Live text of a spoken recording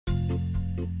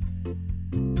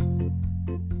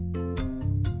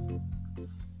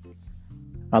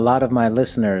A lot of my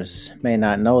listeners may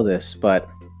not know this, but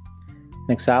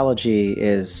mixology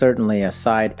is certainly a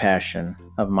side passion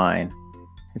of mine.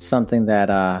 It's something that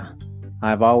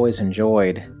I've always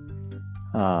enjoyed,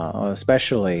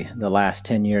 especially the last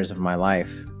 10 years of my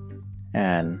life,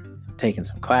 and taken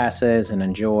some classes and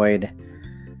enjoyed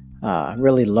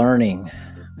really learning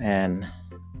and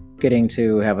getting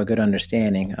to have a good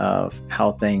understanding of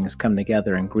how things come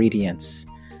together, ingredients,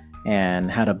 and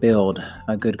how to build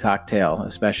a good cocktail,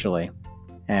 especially.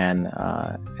 And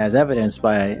as evidenced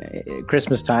by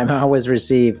Christmas time, I always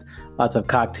receive lots of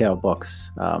cocktail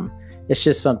books. It's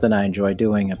just something I enjoy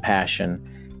doing, a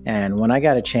passion. And when I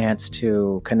got a chance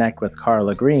to connect with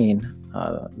Carla Green,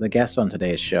 the guest on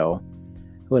today's show,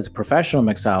 who is a professional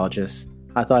mixologist,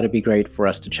 I thought it'd be great for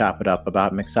us to chop it up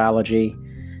about mixology.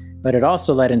 But it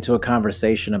also led into a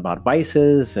conversation about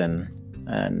vices and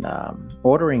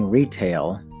ordering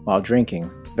retail while drinking.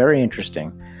 Very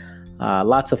interesting.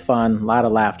 Lots of fun, a lot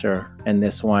of laughter in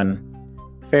this one.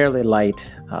 Fairly light,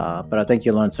 but I think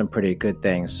you learned some pretty good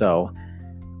things. So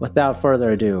without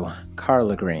further ado,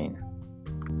 Carla Green.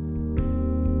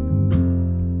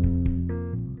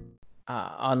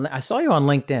 I saw you on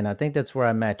LinkedIn. I think that's where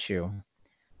I met you.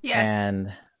 Yes.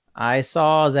 And I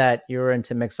saw that you were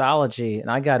into mixology, and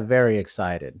I got very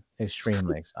excited,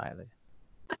 extremely excited.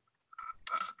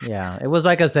 Yeah, it was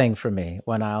like a thing for me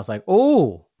when I was like,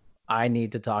 oh, I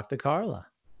need to talk to Carla.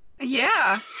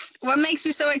 Yeah. What makes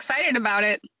you so excited about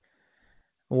it?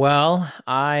 Well,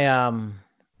 I've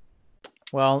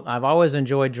always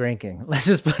enjoyed drinking. Let's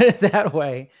just put it that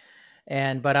way.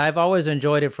 But I've always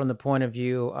enjoyed it from the point of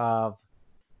view of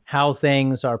how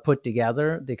things are put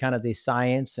together, the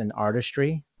science and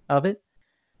artistry of it.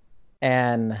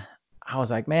 And I was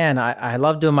like, man, I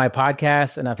love doing my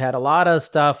podcast, and I've had a lot of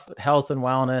stuff, health and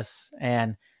wellness,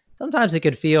 and sometimes it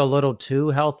could feel a little too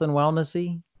health and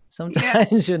wellnessy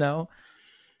sometimes, Yeah.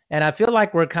 And I feel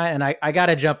like we're and I got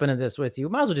to jump into this with you.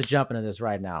 Might as well just jump into this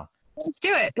right now. Let's do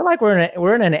it. I feel like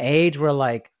we're in an age where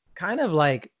like kind of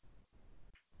like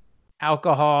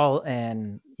alcohol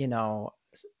and,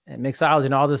 and mixology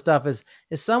and all this stuff is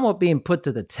somewhat being put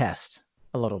to the test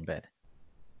a little bit.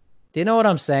 Do you know what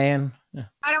I'm saying?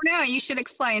 I don't know. You should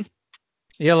explain.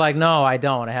 You're like, no, I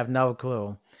don't. I have no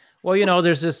clue. Well,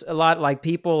 there's just a lot like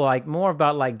people like more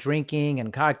about like drinking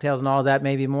and cocktails and all that.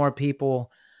 Maybe more people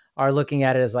are looking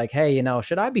at it as like, hey,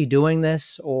 should I be doing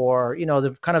this? Or,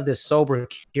 the kind of this sober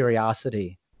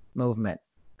curiosity movement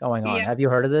going on. Yeah. Have you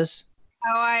heard of this?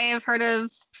 Oh, I have heard of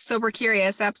Sober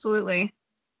Curious. Absolutely.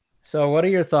 So what are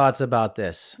your thoughts about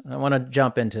this? I want to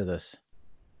jump into this.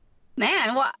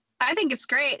 Man, well, I think it's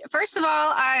great. First of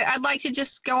all, I'd like to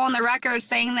just go on the record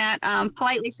saying that,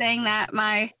 politely saying that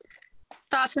my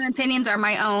thoughts and opinions are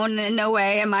my own. In no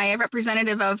way am I a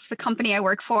representative of the company I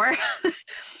work for,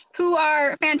 who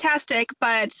are fantastic.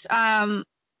 But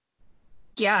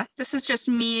yeah, this is just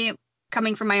me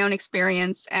coming from my own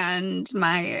experience and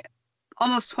my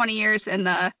almost 20 years in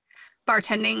the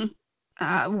bartending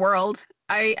world.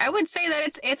 I would say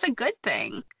that it's a good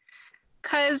thing,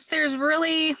 because there's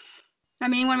really,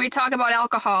 when we talk about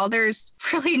alcohol, there's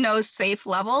really no safe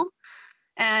level.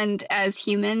 And as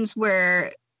humans,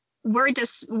 we're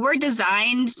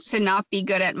designed to not be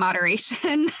good at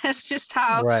moderation. That's just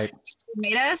how Right.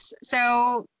 made us.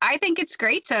 So I think it's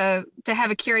great to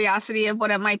have a curiosity of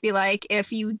what it might be like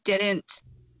if you didn't,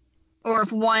 or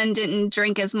if one didn't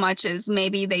drink as much as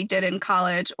maybe they did in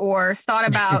college, or thought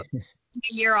about a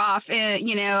year off,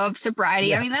 of sobriety.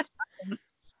 Yeah. That's fun.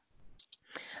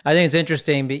 I think it's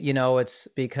interesting, but it's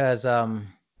because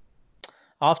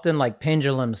often like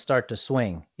pendulums start to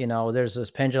swing. There's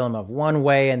this pendulum of one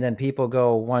way, and then people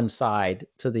go one side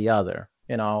to the other.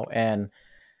 And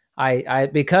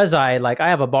because I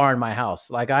have a bar in my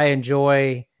house. Like I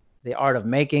enjoy the art of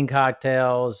making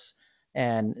cocktails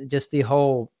and just the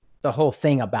whole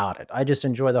thing about it. I just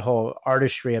enjoy the whole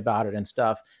artistry about it and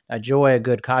stuff. I enjoy a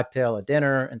good cocktail at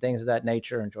dinner and things of that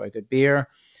nature. Enjoy good beer.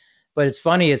 But it's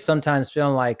funny, it's sometimes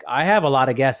feeling like I have a lot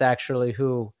of guests actually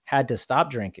who had to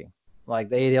stop drinking. Like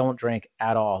they don't drink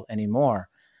at all anymore.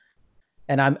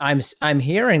 And I'm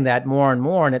hearing that more and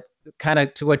more, and it kind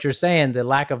of, to what you're saying, the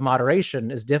lack of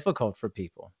moderation is difficult for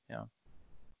people.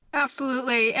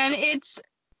 Absolutely. And it's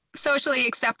socially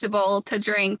acceptable to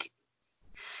drink.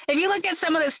 If you look at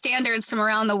some of the standards from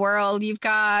around the world, you've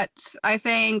got, I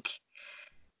think,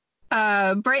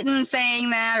 Britain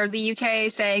saying that, or the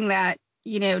UK saying that,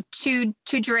 two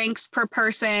drinks per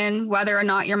person, whether or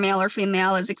not you're male or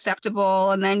female, is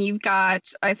acceptable. And then you've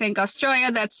got, I think,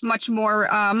 Australia that's much more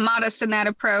modest in that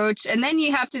approach. And then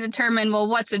you have to determine, well,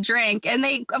 what's a drink? And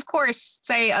they, of course,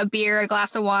 say a beer, a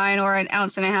glass of wine, or an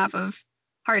ounce and a half of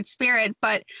hard spirit,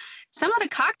 but some of the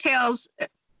cocktails,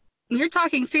 you're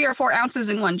talking 3 or 4 ounces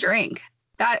in one drink.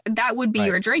 That would be Right.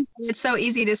 your drink. It's so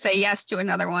easy to say yes to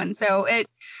another one. So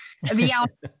the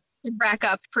ounce could rack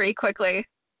up pretty quickly.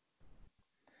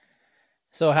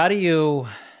 So how do you,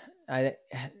 I,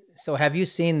 so have you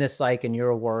seen this like in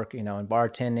your work, in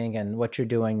bartending and what you're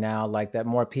doing now, like that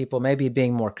more people maybe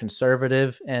being more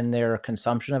conservative in their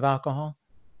consumption of alcohol?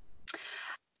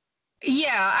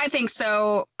 Yeah, I think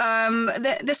so.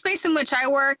 The space in which I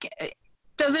work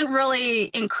doesn't really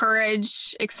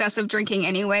encourage excessive drinking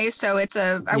anyway. So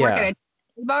I work Yeah. at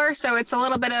a bar, so it's a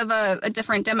little bit of a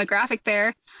different demographic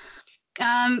there.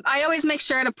 I always make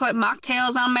sure to put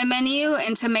mocktails on my menu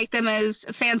and to make them as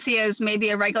fancy as maybe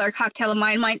a regular cocktail of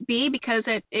mine might be, because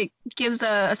it gives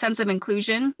a sense of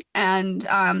inclusion. And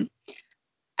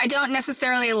I don't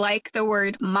necessarily like the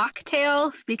word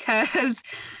mocktail because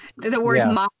the word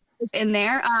Yeah. mock is in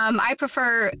there. I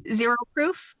prefer zero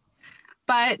proof,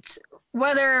 but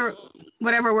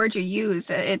whatever word you use,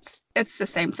 it's the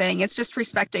same thing. It's just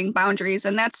respecting boundaries,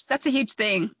 and that's a huge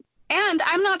thing. And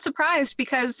I'm not surprised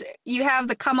because you have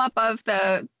the come up of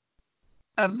the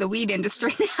weed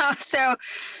industry now. So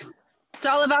it's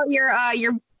all about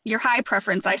your high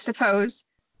preference, I suppose.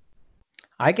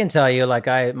 I can tell you, like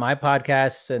my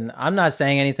podcasts, and I'm not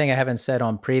saying anything I haven't said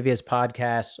on previous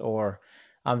podcasts, or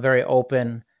I'm very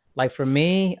open. Like for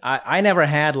me, I never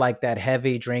had like that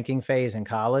heavy drinking phase in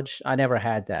college. I never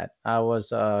had that. I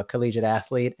was a collegiate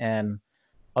athlete, and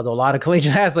although a lot of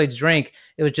collegiate athletes drink,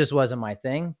 just wasn't my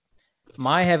thing.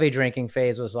 My heavy drinking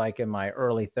phase was like in my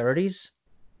early 30s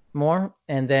more.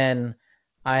 And then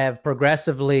I have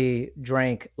progressively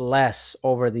drank less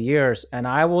over the years. And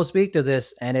I will speak to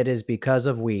this, and it is because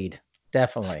of weed.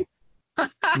 Definitely.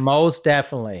 Most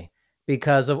definitely.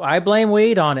 I blame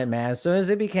weed on it, man. As soon as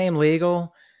it became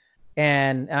legal,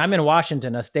 and I'm in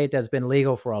Washington, a state that's been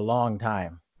legal for a long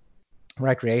time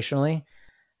recreationally.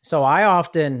 So I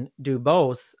often do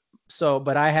both.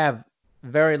 But I have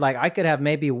I could have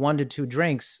maybe 1 to 2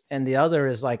 drinks, and the other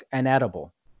is like an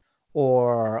edible,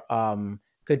 or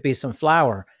could be some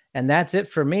flour, and that's it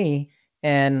for me.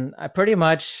 And I pretty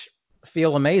much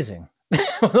feel amazing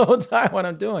the whole time when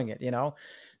I'm doing it.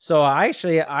 So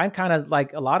I'm kind of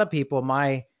like a lot of people.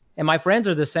 My friends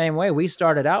are the same way. We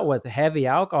started out with heavy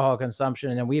alcohol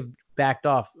consumption, and we've backed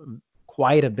off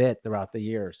quite a bit throughout the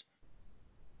years.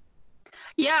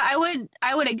 Yeah, I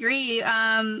would agree.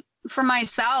 For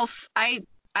myself, I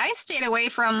stayed away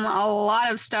from a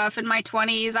lot of stuff in my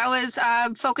 20s. I was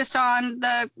focused on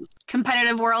the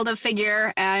competitive world of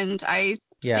figure, and I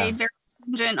Yeah. stayed very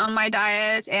stringent on my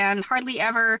diet and hardly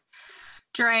ever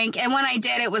drank. And when I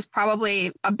did, it was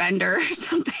probably a bender or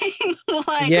something.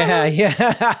 Like, Yeah.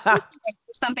 Yeah.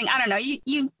 something, I don't know.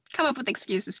 You come up with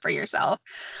excuses for yourself.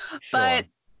 Sure. But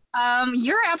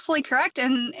you're absolutely correct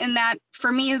in that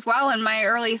for me as well. In my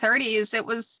early 30s,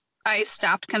 I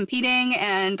stopped competing,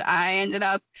 and I ended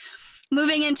up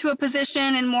moving into a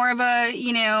position in more of a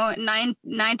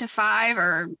 9 to 5,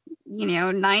 or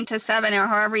 9 to 7, or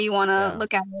however you want to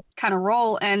look at it, kind of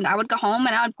role. And I would go home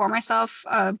and I would pour myself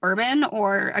a bourbon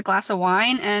or a glass of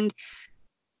wine, and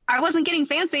I wasn't getting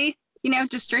fancy,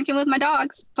 just drinking with my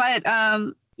dogs. But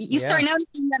you start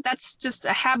noticing that that's just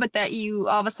a habit that you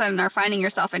all of a sudden are finding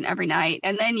yourself in every night.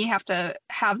 And then you have to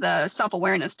have the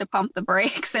self-awareness to pump the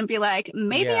brakes and be like,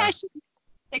 maybe I should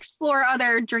explore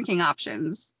other drinking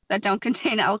options that don't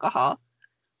contain alcohol.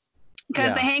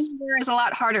 Because the hangover is a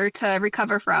lot harder to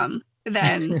recover from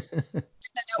than it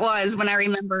was when I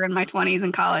remember in my 20s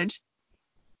in college.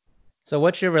 So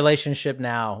what's your relationship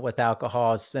now with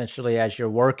alcohol, essentially, as you're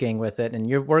working with it, and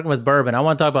you're working with bourbon? I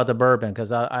want to talk about the bourbon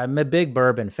because I'm a big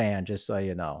bourbon fan, just so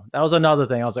you know. That was another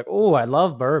thing. I was like, oh, I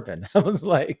love bourbon. I was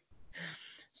like,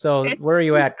 so where are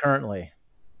you at currently?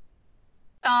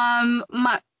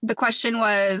 The question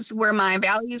was, where my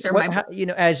values or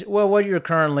what you're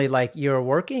currently, like, you're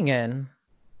working in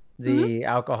the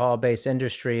alcohol-based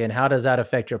industry, and how does that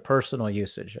affect your personal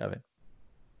usage of it?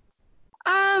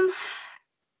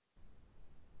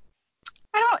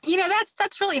 I don't,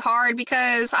 that's really hard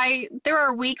because there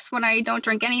are weeks when I don't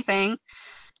drink anything,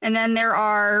 and then there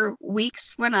are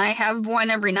weeks when I have one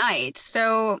every night.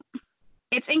 So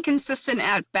it's inconsistent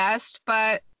at best,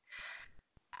 but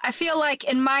I feel like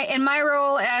in my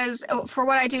role as for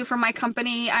what I do for my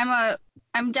company,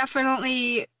 I'm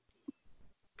definitely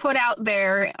put out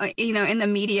there, in the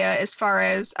media as far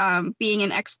as being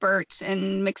an expert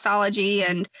in mixology.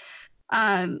 And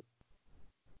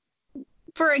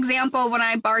for example, when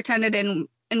I bartended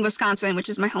in Wisconsin, which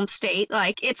is my home state,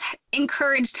 like, it's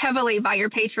encouraged heavily by your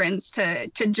patrons to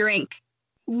drink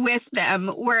with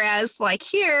them. Whereas like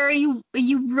here, you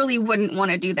really wouldn't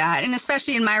want to do that. And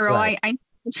especially in my role, Right. I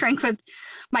drink with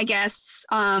my guests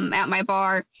at my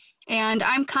bar. And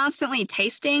I'm constantly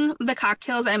tasting the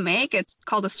cocktails I make. It's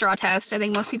called a straw test. I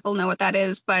think most people know what that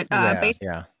is, but Yeah. basically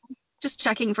Yeah. just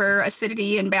checking for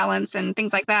acidity and balance and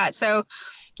things like that. So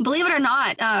believe it or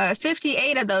not,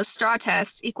 58 of those straw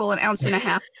tests equal an ounce and a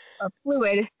half of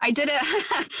fluid. I did it.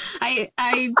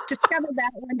 I discovered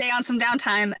that one day on some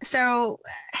downtime. So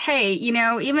hey,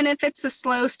 even if it's a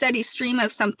slow, steady stream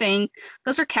of something,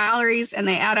 those are calories and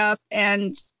they add up.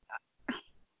 And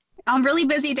on really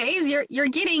busy days, you're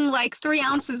getting like 3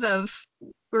 ounces of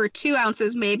or 2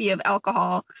 ounces maybe of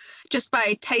alcohol just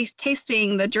by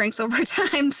tasting the drinks over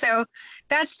time. So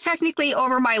that's technically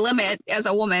over my limit as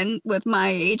a woman with my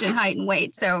age and height and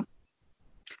weight. So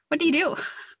what do you do?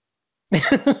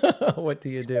 What do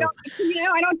you I do?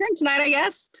 don't drink tonight, I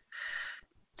guess.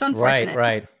 It's Right, unfortunate.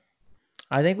 right.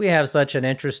 I think we have such an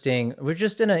interesting, we're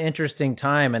just in an interesting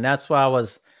time. And that's why I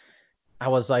was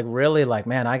like, really like,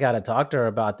 man, I got to talk to her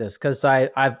about this. Cause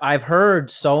I've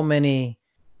heard so many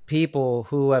people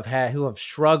who have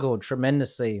struggled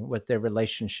tremendously with their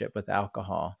relationship with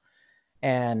alcohol.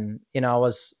 And,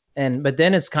 but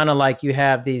then it's kind of like you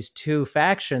have these two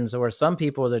factions where some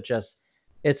people that just,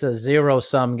 it's a zero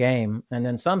sum game. And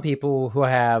then some people who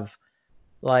have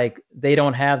like they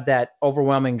don't have that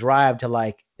overwhelming drive to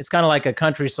like it's kind of like a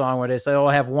country song where they say, oh,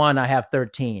 I have one, I have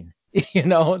 13,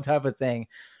 type of thing.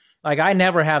 Like I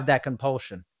never have that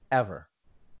compulsion ever.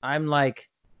 I'm like,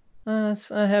 I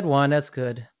had one, that's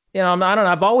good. I don't know,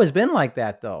 I've always been like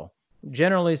that though,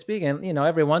 generally speaking.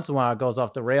 Every once in a while it goes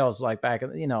off the rails, like back,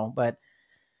 but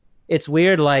it's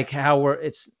weird, like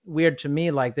it's weird to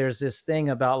me, like there's this thing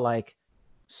about like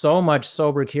so much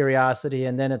sober curiosity,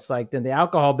 and then it's like then the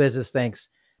alcohol business thinks,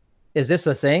 is this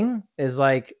a thing? Is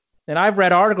like, and I've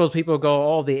read articles, people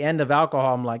go, oh, the end of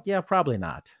alcohol. I'm like, yeah, probably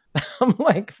not. I'm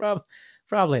like,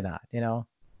 probably not,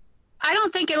 I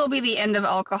don't think it'll be the end of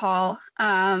alcohol.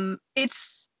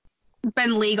 It's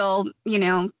been legal,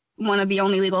 one of the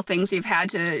only legal things you've had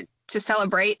to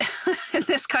celebrate in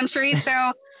this country.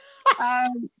 So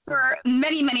for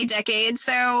many, many decades.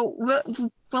 So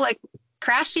will it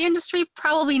crash the industry?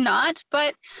 Probably not,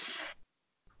 but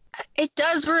it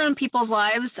does ruin people's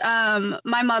lives.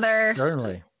 My mother,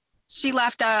 Certainly. she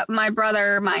left my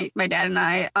brother, my dad and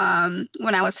I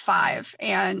when I was 5,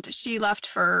 and she left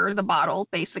for the bottle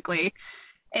basically.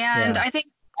 And Yeah. I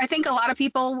think a lot of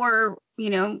people were,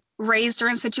 raised or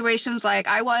in situations like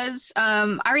I was.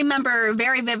 I remember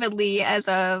very vividly as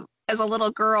a little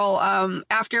girl,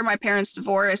 after my parents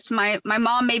divorced, my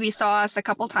mom maybe saw us a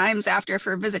couple times after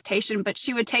for visitation, but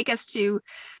she would take us to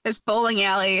this bowling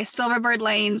alley, Silverbird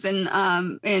Lanes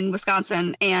in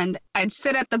Wisconsin, and I'd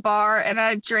sit at the bar and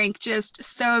I'd drink just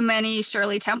so many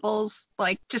Shirley Temples.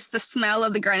 Like just the smell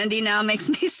of the grenadine now makes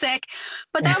me sick.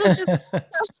 But that was just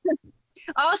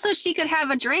also she could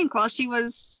have a drink while she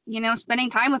was, spending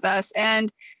time with us.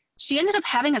 And she ended up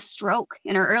having a stroke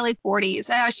in her early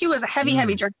 40s. She was a heavy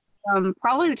drinker,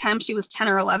 probably the time she was 10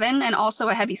 or 11, and also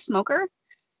a heavy smoker.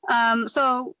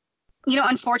 So,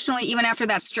 unfortunately, even after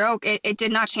that stroke, it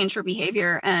did not change her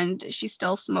behavior, and she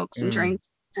still smokes and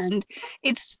drinks. And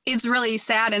it's really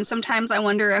sad. And sometimes I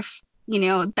wonder if,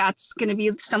 that's going to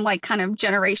be some like kind of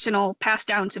generational passed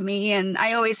down to me. And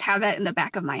I always have that in the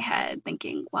back of my head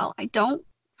thinking, well, I don't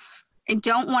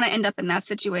want to end up in that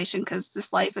situation because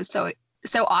this life is so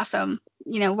awesome.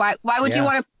 Why would you Yeah.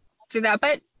 want to do that?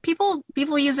 But people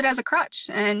use it as a crutch.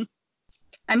 And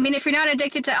I mean, if you're not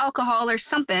addicted to alcohol, there's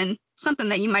something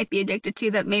that you might be addicted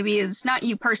to that maybe is not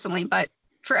you personally, but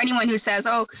for anyone who says,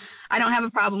 oh, I don't have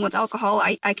a problem with alcohol,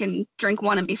 I can drink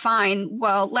one and be fine.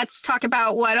 Well, let's talk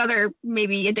about what other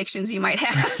maybe addictions you might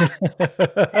have.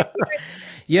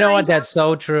 You know Trying what? to, That's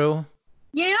so true.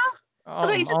 you know, Oh,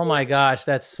 like just oh my gosh,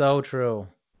 that's so true.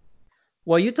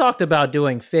 Well, you talked about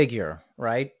doing figure,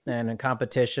 right? And in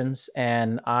competitions.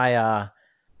 And I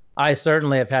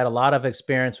certainly have had a lot of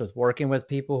experience with working with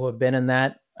people who have been in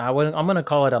that. I'm going to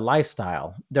call it a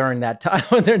lifestyle during that time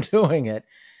when they're doing it.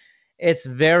 It's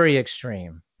very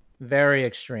extreme, very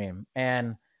extreme.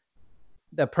 And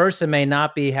the person may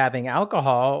not be having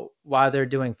alcohol while they're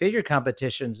doing figure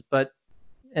competitions, but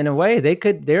in a way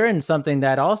they're in something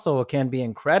that also can be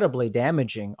incredibly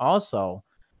damaging also.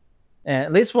 And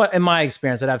at least what in my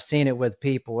experience that I've seen it with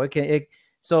people,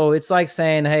 so it's like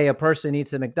saying, hey, a person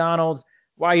eats at McDonald's,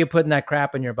 why are you putting that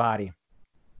crap in your body?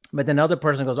 But then another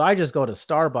person goes, I just go to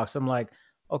Starbucks. I'm like,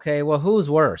 okay, well, who's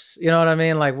worse? You know what I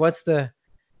mean? Like,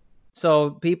 so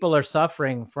people are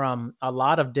suffering from a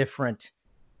lot of different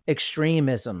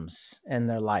extremisms in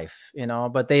their life,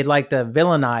 but they like to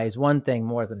villainize one thing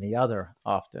more than the other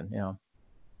often.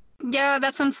 Yeah,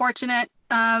 that's unfortunate.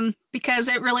 Because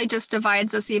it really just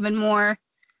divides us even more.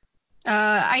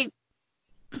 I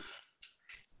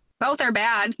Both are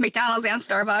bad, McDonald's and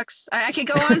Starbucks. I could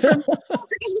go on for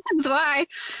reasons why.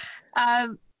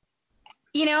 Um,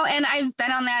 and I've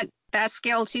been on that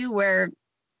scale too, where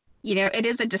it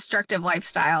is a destructive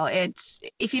lifestyle. It's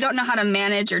if you don't know how to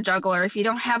manage or juggle, or if you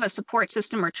don't have a support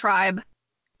system or tribe,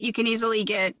 you can easily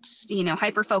get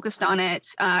hyper focused on it.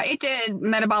 It did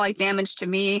metabolic damage to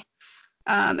me,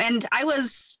 and I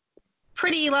was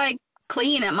pretty like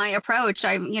clean at my approach.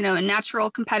 I'm a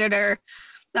natural competitor.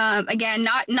 Again,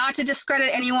 not to discredit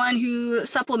anyone who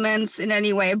supplements in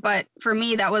any way, but for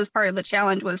me, that was part of the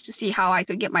challenge, was to see how I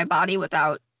could get my body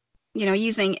without,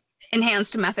 using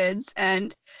enhanced methods.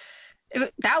 And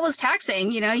that was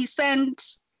taxing. You spend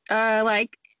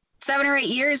like 7 or 8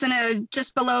 years in a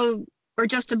just below or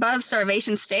just above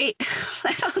starvation state.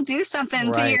 That'll do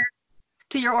something Right.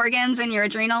 to your organs and your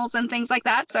adrenals and things like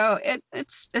that. So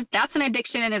that's an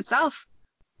addiction in itself.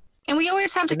 And we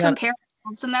always have to compare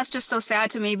ourselves, and that's just so sad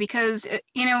to me, because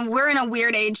we're in a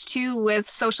weird age too with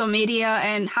social media,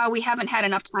 and how we haven't had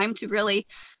enough time to really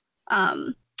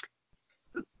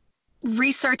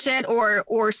research it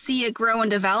or see it grow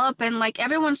and develop. And like,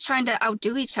 everyone's trying to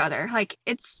outdo each other. Like,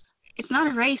 it's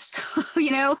not a race.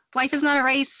 Life is not a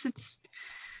race.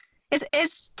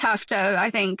 It's tough to, I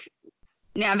think,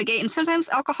 navigate, and sometimes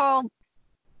alcohol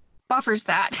buffers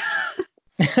that.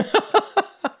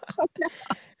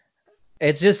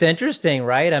 It's just interesting,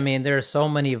 right? I mean, there are so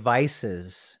many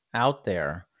vices out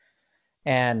there,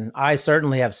 and I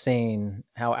certainly have seen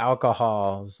how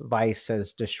alcohol's vice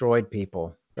has destroyed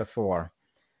people before.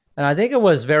 And I think it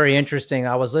was very interesting.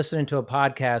 I was listening to a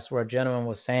podcast where a gentleman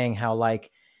was saying how, like,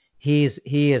 he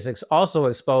is also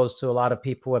exposed to a lot of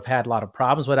people who have had a lot of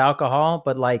problems with alcohol,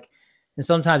 but like, and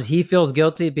sometimes he feels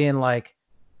guilty being like,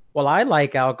 well, I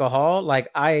like alcohol, like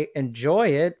I enjoy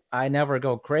it, I never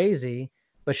go crazy,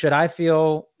 but should I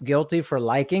feel guilty for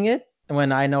liking it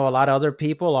when I know a lot of other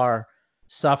people are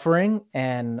suffering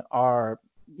and are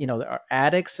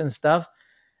addicts and stuff?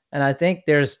 And I think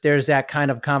there's that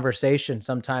kind of conversation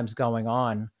sometimes going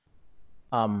on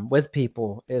with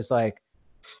people, is like,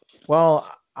 well,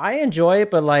 I enjoy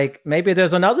it, but like maybe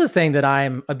there's another thing that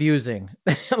I'm abusing,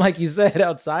 like you said,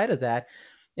 outside of that.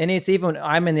 And it's even,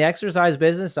 I'm in the exercise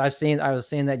business. I was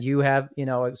seeing that you have,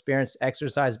 experienced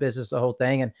exercise business, the whole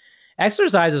thing. And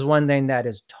exercise is one thing that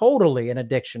is totally an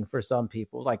addiction for some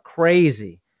people, like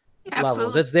crazy levels.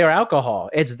 Absolutely. It's their alcohol.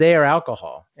 It's their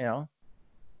alcohol.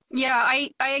 Yeah, I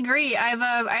agree.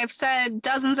 I've said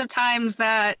dozens of times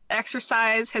that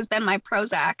exercise has been my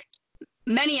Prozac,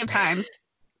 many of times.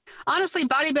 Honestly,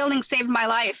 bodybuilding saved my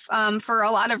life for a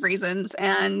lot of reasons,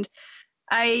 and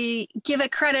I give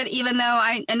it credit, even though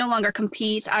I no longer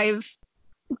compete. I've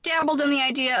dabbled in the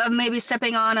idea of maybe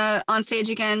stepping on stage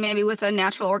again, maybe with a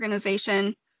natural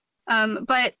organization.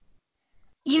 But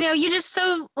you're just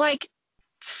so like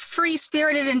free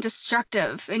spirited and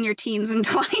destructive in your teens and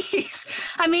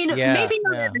 20s. I mean, maybe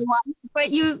not everyone, but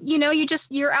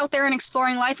you're out there and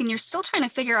exploring life, and you're still trying to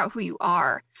figure out who you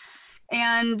are.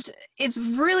 And it's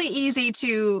really easy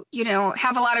to,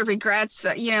 have a lot of regrets,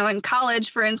 in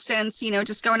college, for instance,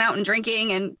 just going out and drinking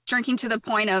to the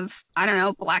point of, I don't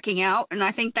know, blacking out. And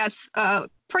I think that's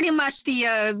pretty much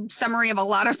the summary of a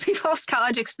lot of people's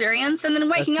college experience. And then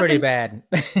waking That's pretty up bad.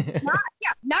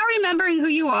 not remembering who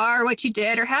you are, what you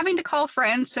did, or having to call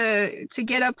friends to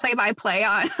get a play-by-play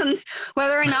on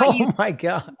whether or not you my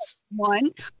gosh.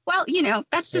 won. Well,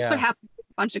 that's just what happens when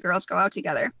a bunch of girls go out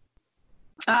together.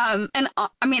 And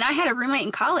I mean, I had a roommate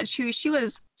in college who, she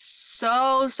was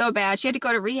so bad. She had to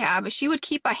go to rehab. She would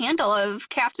keep a handle of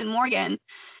Captain Morgan,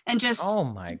 and just, oh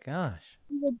my gosh,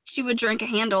 she would drink a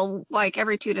handle like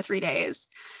every 2 to 3 days.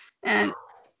 And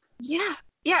yeah.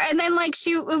 And then like,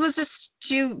 she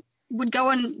would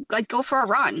go and like go for a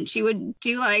run. She would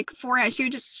do like she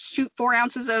would just shoot 4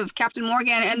 ounces of Captain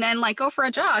Morgan and then like go for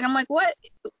a jog. I'm like,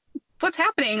 what's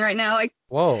happening right now? Like,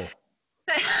 whoa.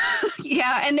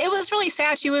 Yeah, and it was really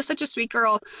sad. She was such a sweet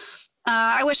girl.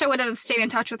 I wish I would have stayed in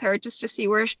touch with her just to see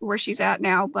where she's at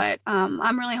now. But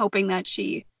I'm really hoping that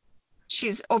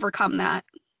she's overcome that.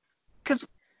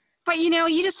 But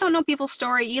you just don't know people's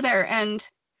story either, and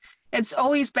it's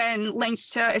always been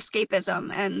linked to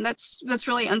escapism, and that's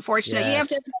really unfortunate. You have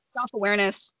to have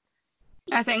self-awareness,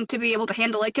 I think, to be able to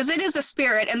handle it, because it is a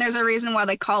spirit, and there's a reason why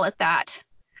they call it that.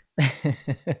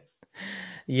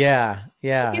 Yeah.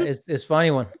 It's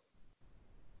funny when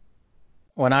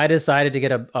when I decided to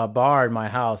get a bar in my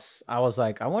house, I was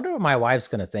like, I wonder what my wife's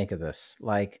gonna think of this.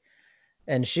 Like,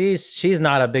 and she's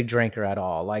not a big drinker at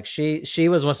all. Like she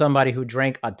was with somebody who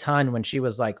drank a ton when she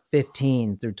was like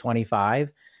 15 through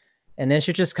 25. And then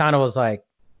she just kind of was like,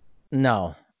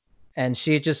 no. And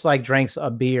she just like drinks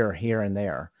a beer here and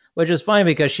there, which is funny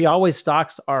because she always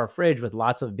stocks our fridge with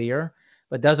lots of beer,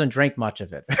 but doesn't drink much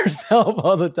of it herself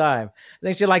all the time. I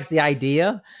think she likes the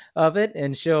idea of it.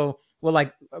 And well,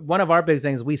 like one of our big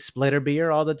things, we split a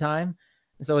beer all the time.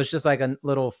 So it's just like a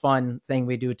little fun thing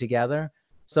we do together.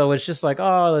 So it's just like,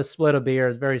 oh, let's split a beer.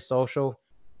 It's very social.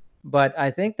 But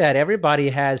I think that everybody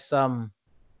has some,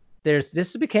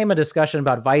 this became a discussion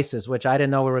about vices, which I didn't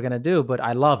know we were going to do, but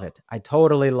I love it. I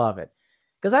totally love it.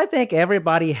 Because I think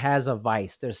everybody has a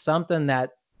vice. There's something that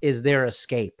is their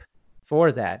escape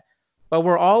for that. But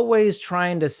we're always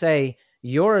trying to say,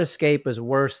 your escape is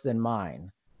worse than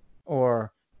mine.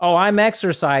 Or, oh, I'm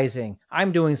exercising,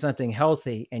 I'm doing something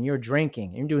healthy, and you're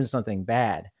drinking, you're doing something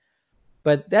bad.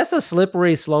 But that's a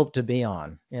slippery slope to be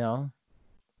on, you know?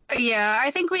 Yeah, I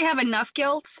think we have enough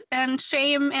guilt and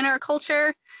shame in our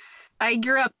culture. I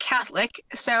grew up Catholic,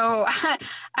 so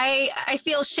I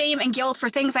feel shame and guilt for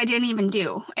things I didn't even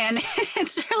do, and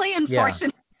it's really Yeah.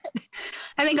 unfortunate.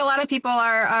 I think a lot of people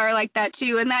are like that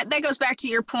too, and that goes back to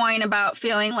your point about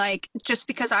feeling like just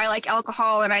because I like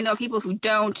alcohol and I know people who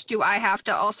don't, do I have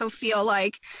to also feel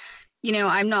like,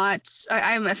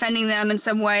 I'm offending them in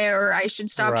some way, or I should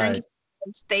stop Right. drinking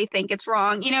because they think it's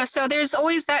wrong. So there's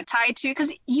always that tie to,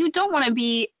 because you don't want to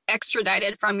be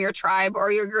extradited from your tribe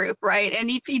or your group, right? And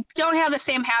if you don't have the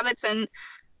same habits and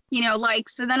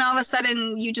likes, so then all of a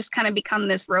sudden you just kind of become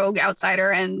this rogue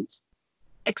outsider and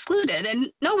excluded,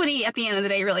 and nobody at the end of the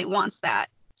day really wants that.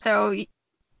 So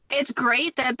it's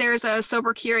great that there's a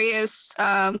sober curious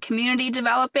community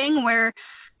developing where,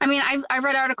 I mean, I've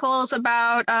read articles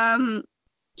about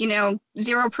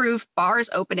zero proof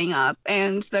bars opening up,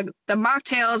 and the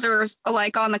mocktails are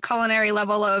like on the culinary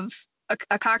level of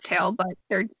a cocktail, but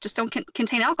they just don't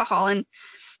contain alcohol. And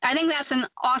I think that's an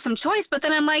awesome choice. But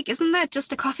then I'm like, isn't that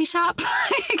just a coffee shop?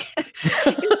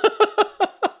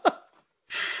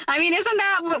 I mean, isn't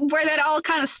that where that all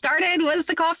kind of started, was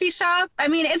the coffee shop? I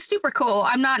mean, it's super cool.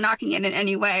 I'm not knocking it in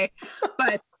any way,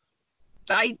 but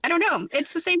I don't know.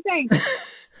 It's the same thing.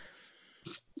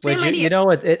 Which Same idea. you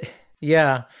know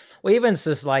yeah. Well, even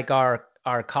just like our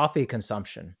coffee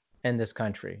consumption in this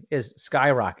country is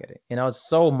skyrocketing. You know, it's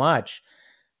so much.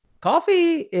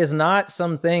 Coffee is not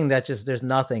something that just there's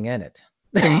nothing in it.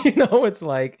 You know, it's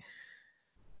like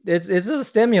it's a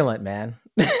stimulant, man.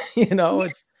 You know,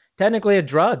 it's technically a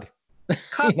drug. You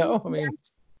Coffee, know, I mean,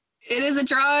 it is a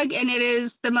drug, and it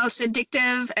is the most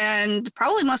addictive and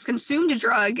probably most consumed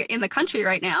drug in the country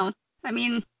right now. I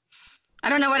mean, I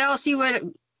don't know what else you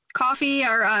would. Coffee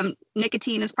or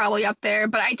nicotine is probably up there,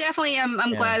 but I definitely am.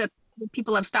 I'm yeah. glad that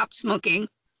people have stopped smoking.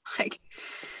 Like,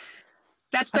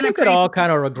 that's I been a think we'd pretty. all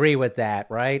kind of agree with that,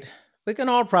 right? We can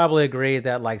all probably agree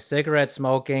that like cigarette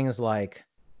smoking is like,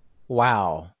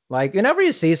 wow. Like whenever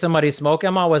you see somebody smoking,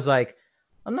 I'm always like,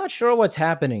 I'm not sure what's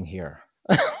happening here.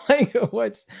 Like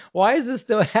why is this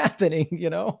still happening, you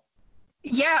know?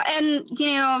 Yeah, and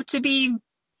to be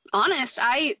honest,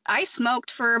 I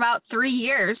smoked for about 3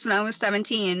 years when I was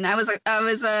 17. I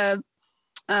was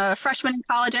a freshman in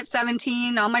college at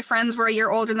 17. All my friends were a year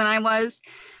older than I was.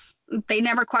 They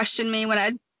never questioned me when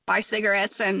I'd buy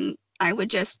cigarettes, and I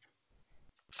would just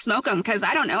smoke them because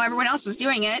I don't know, everyone else was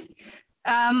doing it.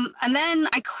 And then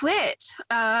I quit,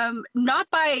 not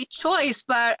by choice,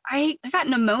 but I got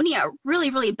pneumonia really,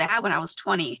 really bad when I was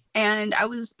 20, and I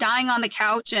was dying on the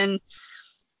couch, and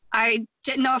I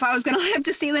didn't know if I was going to live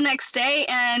to see the next day.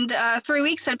 And 3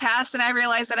 weeks had passed, and I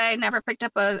realized that I had never picked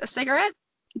up a cigarette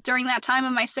during that time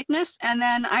of my sickness. And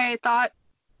then I thought,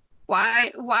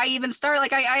 why even start?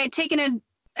 Like I had taken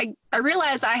I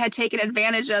realized I had taken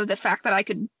advantage of the fact that I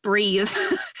could breathe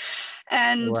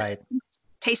and Right.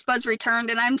 taste buds returned.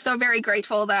 And I'm so very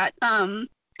grateful that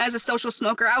as a social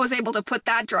smoker, I was able to put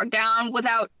that drug down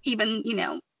without even,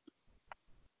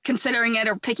 considering it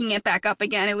or picking it back up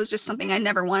again. It was just something I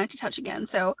never wanted to touch again.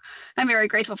 So I'm very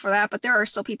grateful for that. But there are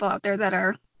still people out there that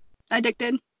are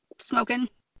addicted to smoking.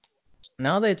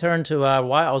 Now they turn to I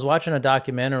was watching a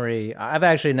documentary. I've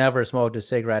actually never smoked a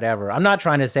cigarette ever. I'm not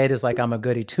trying to say this like I'm a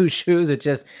goody two shoes.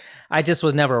 I just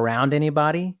was never around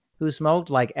anybody who smoked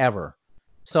like ever.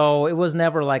 So it was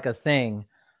never like a thing.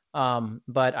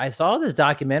 But I saw this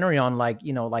documentary on like,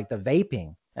 you know, like the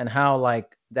vaping and how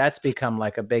like that's become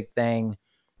like a big thing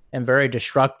and very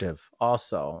destructive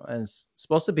also. And it's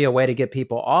supposed to be a way to get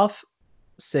people off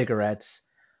cigarettes,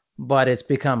 but it's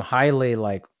become highly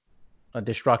like a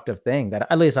destructive thing that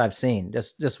at least I've seen,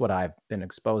 just what I've been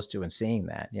exposed to and seeing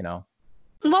that,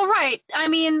 Well, right. I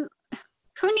mean,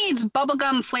 who needs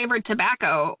bubblegum flavored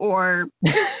tobacco or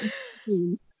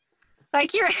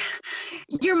like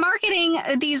you're marketing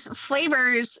these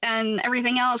flavors and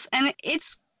everything else, and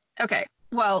it's okay.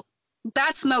 Well,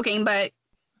 that's smoking, but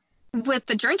with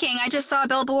the drinking, I just saw a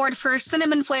billboard for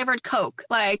cinnamon flavored Coke.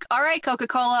 Like, all right,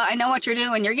 Coca-Cola, I know what you're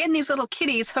doing. You're getting these little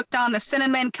kiddies hooked on the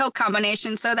cinnamon Coke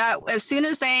combination so that as soon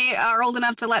as they are old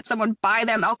enough to let someone buy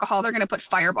them alcohol, they're going to put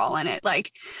Fireball in it.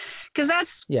 Like, because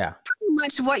that's pretty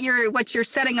much what you're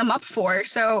setting them up for.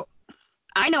 So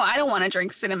I know I don't want to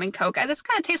drink cinnamon Coke. This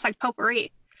kind of tastes like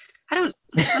potpourri. I don't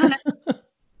know.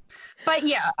 But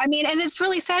yeah, I mean, and it's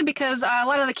really sad because a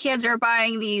lot of the kids are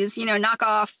buying these,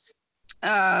 knockoff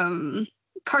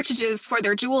cartridges for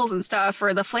their jewels and stuff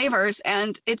for the flavors,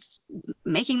 and it's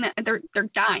making that they're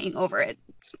dying over it.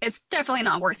 It's definitely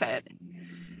not worth it.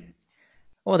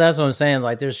 Well, that's what I'm saying.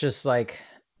 Like, there's just like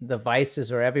the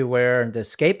vices are everywhere, and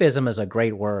escapism is a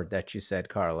great word that you said,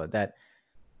 Carla. That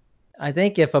I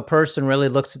think if a person really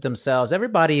looks at themselves,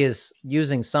 everybody is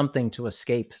using something to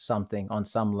escape something on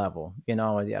some level. You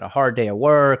had a hard day of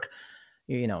work,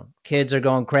 kids are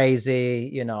going crazy,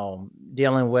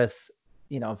 dealing with,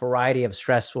 a variety of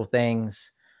stressful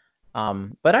things.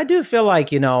 But I do feel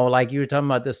like, like you were talking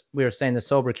about this, we were saying the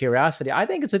sober curiosity. I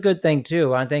think it's a good thing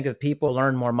too. I think if people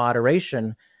learn more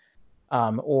moderation,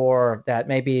 or that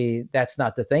maybe that's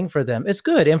not the thing for them, it's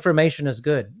good. Information is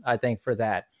good, I think, for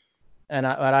that. And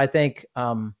I think,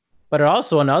 but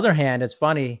also on the other hand, it's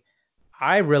funny.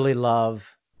 I really love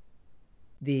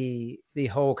the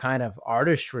whole kind of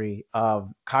artistry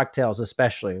of cocktails,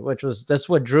 especially, that's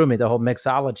what drew me, the whole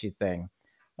mixology thing.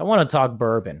 I want to talk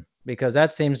bourbon because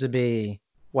that seems to be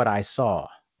what I saw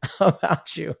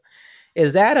about you.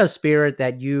 Is that a spirit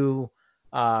that you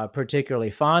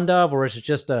particularly fond of, or is it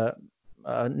just a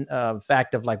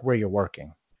fact of like where you're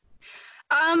working?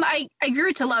 I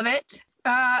grew to love it.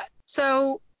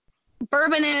 So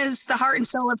bourbon is the heart and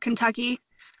soul of Kentucky.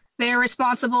 They're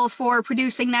responsible for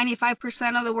producing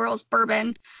 95% of the world's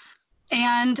bourbon.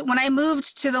 And when I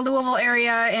moved to the Louisville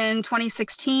area in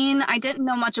 2016, I didn't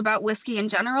know much about whiskey in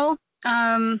general.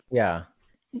 Yeah.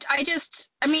 I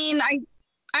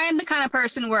am the kind of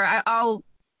person where I'll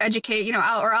educate,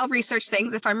 I'll research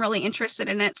things if I'm really interested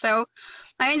in it. So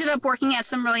I ended up working at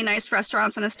some really nice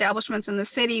restaurants and establishments in the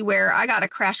city where I got a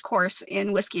crash course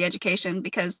in whiskey education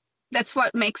because that's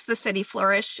what makes the city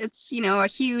flourish. It's, a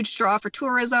huge draw for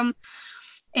tourism.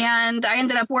 And I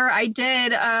ended up where I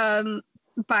did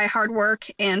by hard work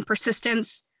and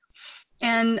persistence.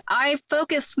 And I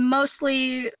focus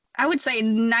mostly, I would say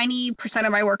 90%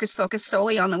 of my work is focused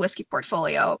solely on the whiskey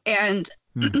portfolio. And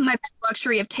I've had the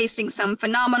luxury of tasting some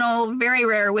phenomenal, very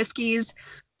rare whiskeys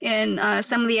in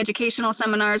some of the educational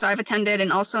seminars I've attended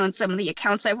and also in some of the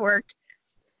accounts I've worked.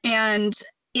 And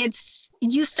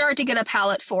you start to get a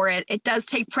palate for it. It does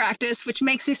take practice, which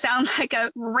makes you sound like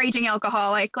a raging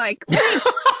alcoholic. Like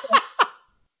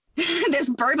this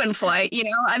bourbon flight,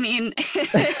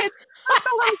 it's a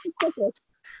lot.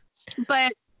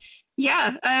 But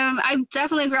yeah, I've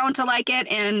definitely grown to like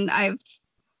it, and I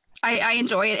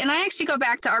enjoy it. And I actually go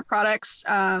back to our products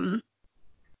a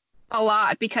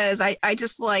lot because I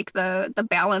just like the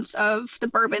balance of the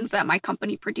bourbons that my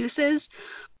company produces.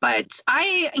 But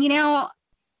I'm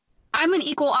an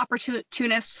equal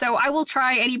opportunist, so I will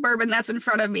try any bourbon that's in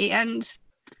front of me and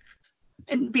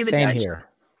be the Same judge. Here.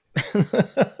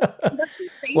 What's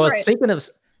your favorite? Well,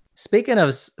 speaking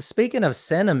of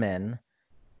cinnamon,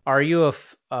 are you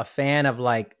a fan of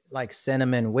like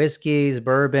cinnamon whiskeys,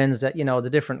 bourbons, that the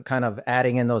different kind of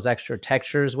adding in those extra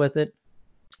textures with it?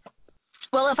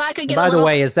 Well, if I could get by the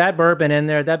way, is that bourbon in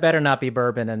there? That better not be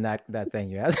bourbon in that thing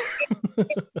you have.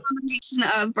 It's a combination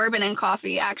of bourbon and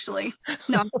coffee, actually.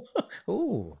 No.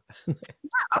 Ooh. Yeah,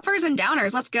 uppers and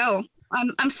downers. Let's go.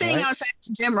 I'm sitting outside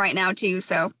the gym right now too,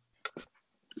 so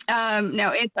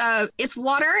no, it's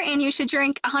water, and you should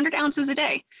drink 100 ounces a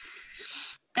day,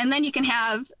 and then you can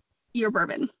have your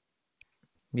bourbon.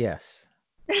 Yes.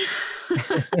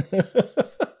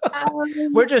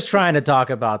 We're just trying to talk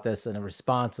about this in a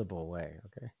responsible way.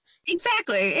 Okay.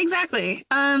 Exactly.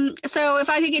 So if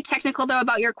I could get technical though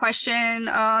about your question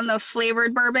on the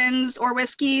flavored bourbons or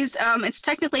whiskeys, it's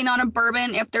technically not a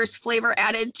bourbon if there's flavor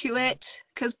added to it,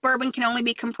 because bourbon can only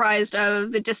be comprised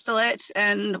of the distillate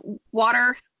and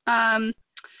water,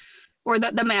 or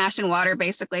the mash and water,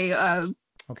 basically.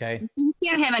 Okay. You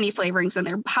can't have any flavorings in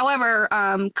there. However,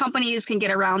 companies can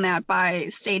get around that by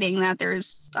stating that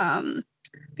there's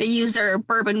they use their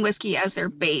bourbon whiskey as their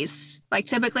base. Like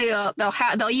typically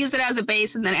they'll use it as a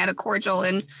base and then add a cordial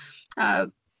and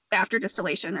after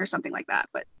distillation or something like that.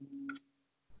 But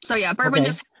so yeah, bourbon Okay.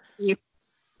 just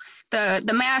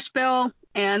the mash bill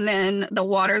and then the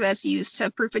water that's used to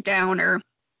proof it down or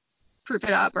proof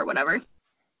it up or whatever.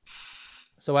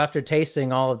 So after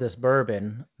tasting all of this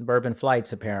bourbon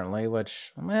flights apparently,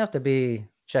 which I'm gonna have to be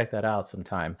check that out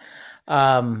sometime.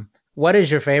 What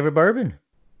is your favorite bourbon?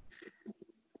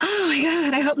 Oh my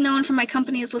god! I hope no one from my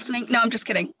company is listening. No, I'm just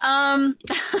kidding. And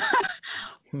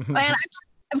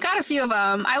I've got a few of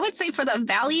them. I would say for the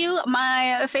value,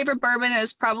 my favorite bourbon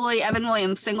is probably Evan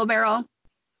Williams Single Barrel.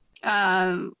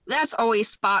 That's always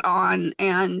spot on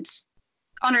and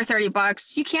under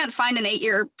 $30. You can't find an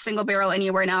 8-year single barrel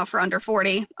anywhere now for under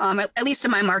 40, at least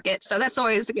in my market. So that's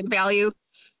always a good value.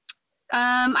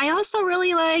 I also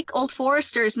really like Old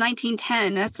Forester's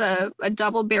 1910. That's a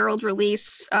double-barreled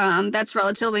release. That's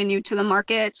relatively new to the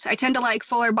market. I tend to like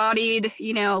fuller-bodied,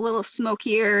 a little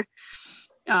smokier,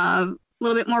 a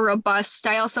little bit more robust.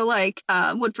 I also like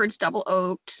Woodford's Double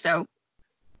Oaked. So,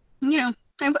 I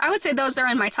would say those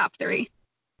are in my top 3.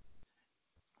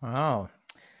 Oh,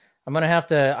 I'm gonna have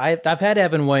to. I've had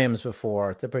Evan Williams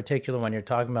before. The particular one you're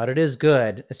talking about, it is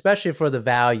good, especially for the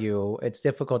value. It's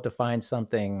difficult to find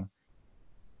something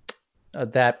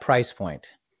at that price point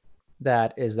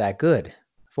that is that good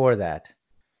for that.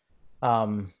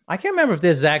 I can't remember if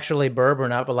this is actually bourbon or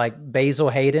not, but like Basil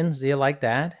Hayden's. Do you like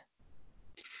that?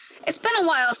 It's been a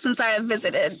while since I have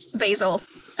visited Basil.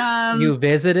 You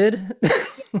visited?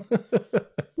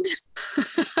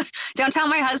 Don't tell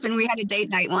my husband we had a date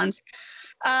night once.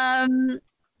 Yeah,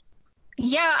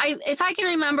 if I can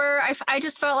remember, I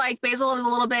just felt like Basil was a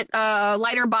little bit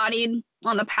lighter bodied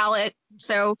on the palate.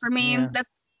 So for me, Yeah, that's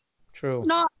true.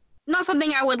 not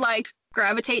something I would like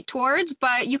gravitate towards,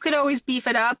 but you could always beef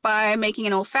it up by making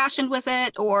an old fashioned with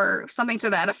it or something to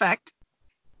that effect.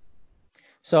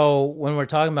 So when we're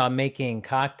talking about making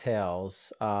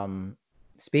cocktails,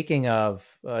 speaking of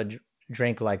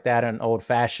drink like that, an old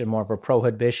fashioned, more of a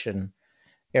prohibition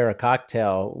era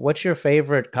cocktail, what's your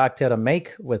favorite cocktail to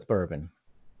make with bourbon?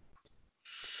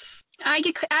 I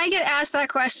get asked that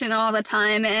question all the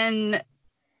time, and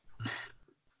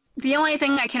the only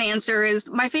thing I can answer is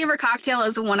my favorite cocktail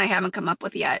is the one I haven't come up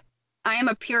with yet. I am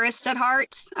a purist at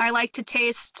heart. I like to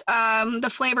taste the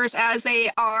flavors as they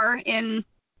are in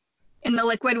the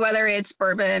liquid, whether it's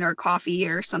bourbon or coffee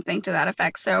or something to that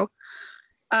effect. So,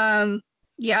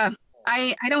 yeah,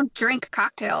 I don't drink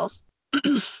cocktails,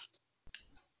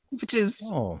 which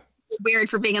is Oh. weird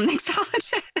for being a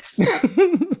mixologist.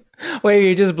 Wait,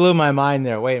 you just blew my mind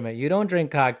there. Wait a minute. You don't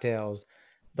drink cocktails,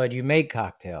 but you make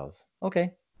cocktails.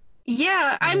 Okay.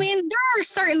 Yeah, I mean, there are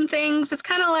certain things. It's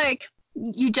kind of like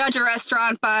you judge a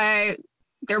restaurant by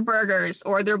their burgers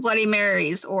or their Bloody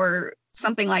Marys or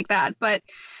something like that. But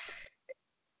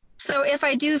so if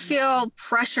I do feel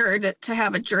pressured to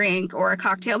have a drink or a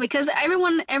cocktail, because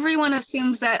everyone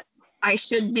assumes that I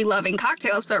should be loving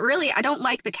cocktails, but really I don't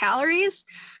like the calories,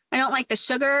 I don't like the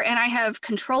sugar, and I have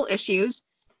control issues.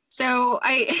 So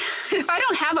if I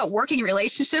don't have a working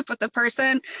relationship with the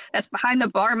person that's behind the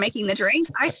bar making the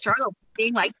drinks, I struggle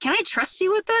being like, can I trust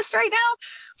you with this right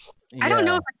now? I don't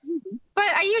know Yeah. if I can, but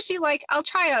I usually I'll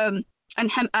try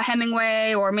a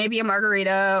Hemingway or maybe a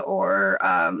margarita or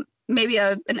maybe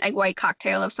an egg white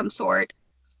cocktail of some sort,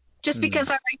 just Hmm. because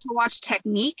I like to watch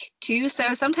technique too.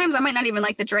 So sometimes I might not even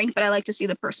like the drink, but I like to see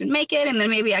the person make it, and then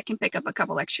maybe I can pick up a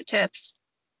couple extra tips.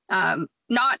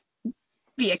 Not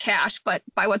via cash, but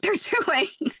by what they're doing.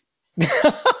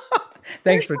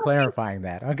 Thanks for clarifying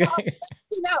that. Okay.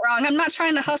 You're not wrong. I'm not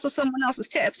trying to hustle someone else's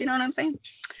tips. You know what I'm saying?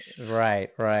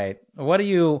 Right, right.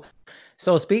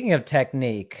 So speaking of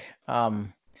technique,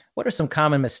 what are some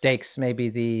common mistakes maybe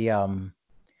the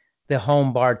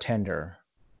home bartender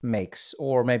makes,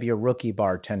 or maybe a rookie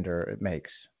bartender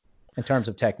makes in terms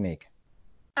of technique?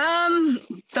 Um,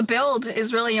 the build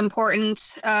is really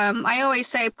important. I always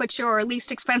say put your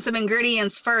least expensive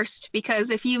ingredients first, because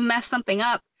if you mess something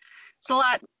up, it's a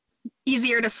lot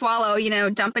easier to swallow,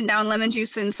 dumping down lemon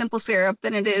juice and simple syrup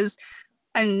than it is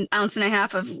an ounce and a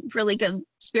half of really good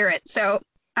spirit. So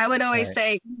I would always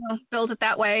Right. say, build it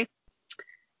that way.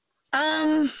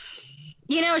 Um,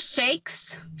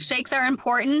 shakes are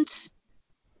important.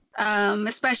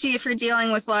 Especially if you're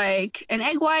dealing with like an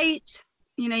egg white,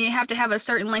 you have to have a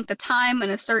certain length of time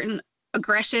and a certain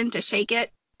aggression to shake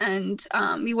it. And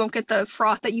you won't get the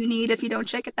froth that you need if you don't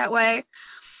shake it that way.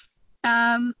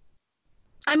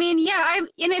 I mean, yeah, and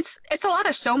it's a lot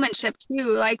of showmanship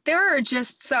too. Like there are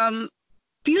just some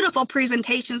beautiful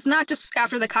presentations, not just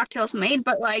after the cocktail's made,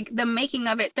 but like the making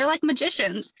of it. They're like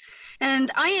magicians. And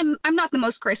I'm not the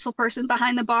most graceful person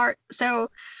behind the bar. So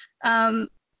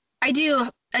I do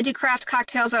I do craft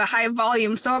cocktails at a high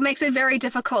volume, so it makes it very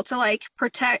difficult to like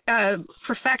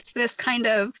perfect this kind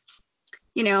of,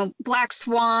 black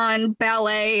swan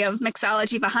ballet of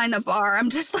mixology behind the bar. I'm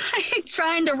just like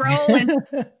trying to roll and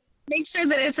make sure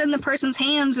that it's in the person's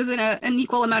hands within an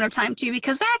equal amount of time too,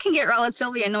 because that can get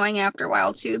relatively annoying after a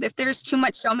while too. If there's too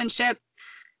much showmanship,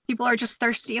 people are just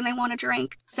thirsty and they want to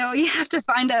drink. So you have to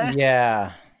find a.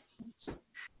 Yeah.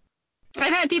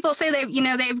 I've had people say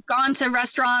they've gone to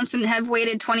restaurants and have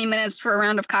waited 20 minutes for a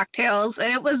round of cocktails,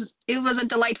 and it was a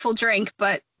delightful drink,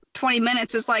 but 20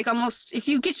 minutes is like almost, if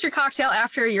you get your cocktail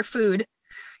after your food,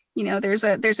 there's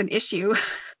an issue.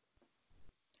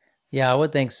 Yeah, I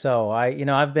would think so.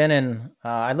 I've been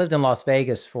I lived in Las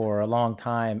Vegas for a long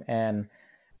time. And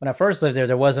when I first lived there,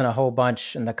 there wasn't a whole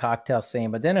bunch in the cocktail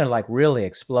scene, but then it like really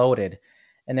exploded.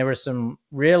 And there were some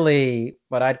really,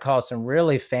 what I'd call some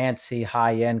really fancy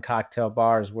high end cocktail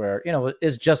bars where,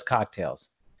 it's just cocktails,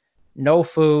 no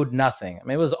food, nothing. I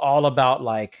mean, it was all about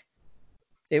like,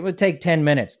 it would take 10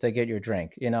 minutes to get your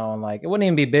drink, and like, it wouldn't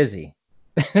even be busy.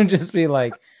 It'd just be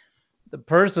like, the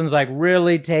person's like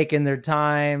really taking their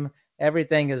time.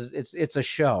 Everything it's a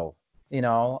show, and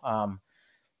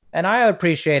I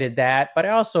appreciated that, but I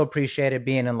also appreciated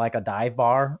being in like a dive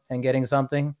bar and getting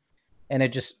something, and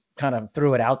it just kind of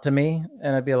threw it out to me,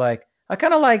 and I'd be like, I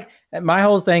kind of like, my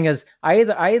whole thing is I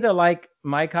either like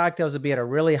my cocktails to be at a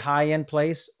really high end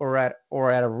place or at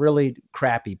a really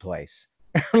crappy place.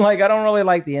 Like I don't really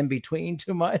like the in between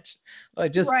too much.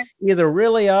 Like just Right. either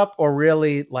really up or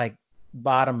really like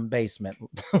bottom basement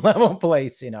level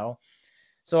place,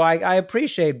 So I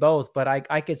appreciate both, but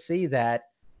I could see that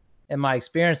in my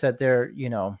experience that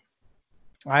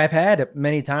I've had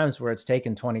many times where it's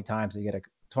taken 20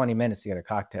 minutes to get a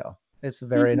cocktail. It's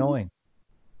very Mm-hmm. annoying.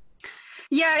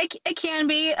 Yeah, it can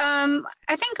be.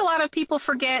 I think a lot of people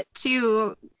forget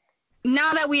to,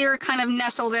 now that we are kind of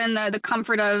nestled in the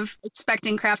comfort of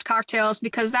expecting craft cocktails,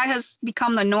 because that has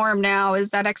become the norm now,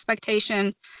 is that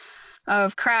expectation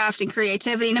of craft and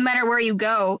creativity, no matter where you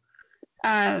go.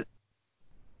 Uh,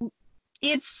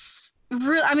 it's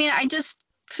real. I mean, I just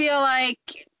feel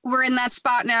like we're in that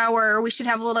spot now where we should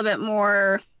have a little bit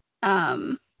more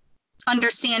um,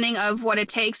 understanding of what it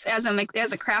takes as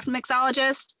a craft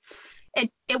mixologist.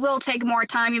 It will take more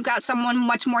time. You've got someone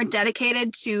much more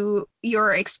dedicated to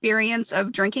your experience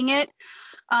of drinking it.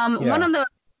 One Yeah, of the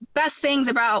best things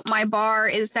about my bar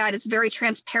is that it's very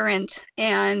transparent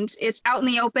and it's out in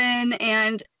the open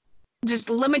and just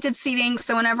limited seating.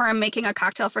 So whenever I'm making a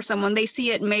cocktail for someone, they see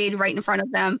it made right in front of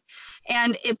them,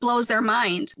 and it blows their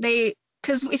mind.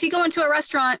 Because if you go into a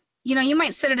restaurant, you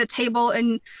might sit at a table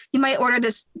and you might order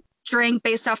this drink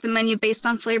based off the menu, based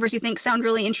on flavors you think sound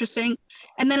really interesting,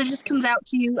 and then it just comes out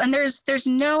to you, and there's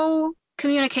no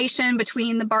communication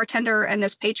between the bartender and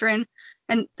this patron,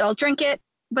 and they'll drink it,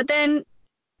 but then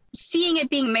seeing it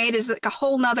being made is like a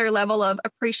whole nother level of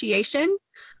appreciation.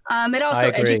 It I also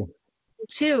agree. educates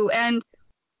too. And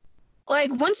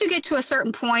like once you get to a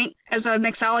certain point as a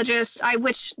mixologist,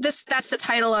 which that's the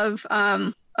title of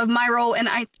my role, and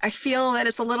I feel that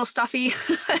it's a little stuffy.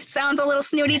 It sounds a little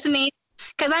snooty to me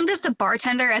because I'm just a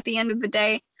bartender at the end of the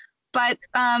day. But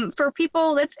for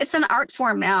people, it's an art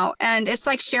form now, and it's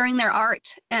like sharing their art.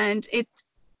 And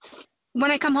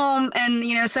when I come home and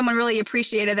someone really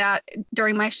appreciated that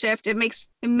during my shift, it makes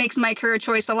my career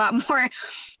choice a lot more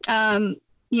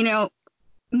you know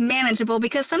manageable,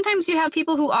 because sometimes you have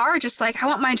people who are just like, I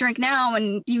want my drink now,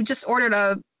 and you just ordered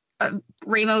a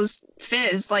Ramos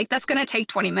Fizz. Like that's going to take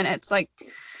 20 minutes. Like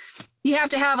you have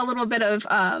to have a little bit of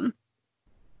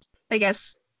I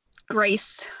guess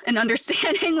grace and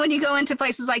understanding when you go into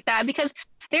places like that, because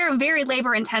they're very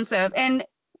labor intensive. And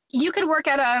you could work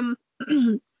at a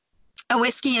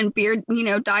whiskey and beer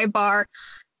dive bar,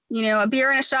 a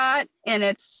beer and a shot, and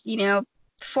it's $4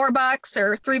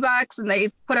 or $3, and they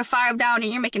put a 5 down,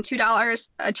 and you're making $2,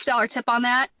 a $2 tip on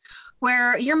that.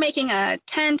 Where you're making a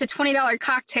 $10 to $20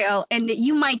 cocktail, and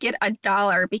you might get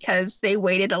 $1 because they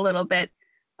waited a little bit,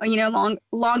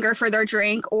 longer for their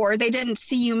drink, or they didn't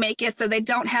see you make it, so they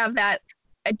don't have that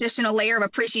additional layer of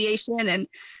appreciation. And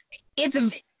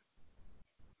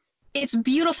it's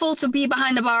beautiful to be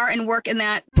behind a bar and work in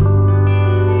that.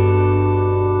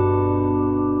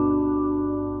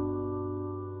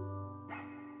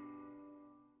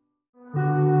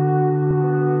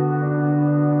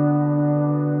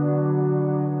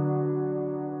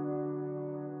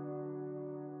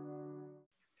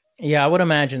 Yeah, I would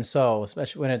imagine so,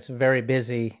 especially when it's very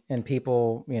busy and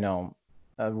people,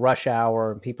 rush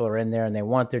hour and people are in there and they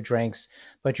want their drinks,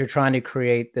 but you're trying to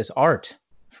create this art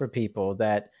for people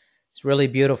that it's really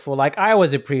beautiful. Like I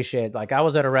always appreciate, like I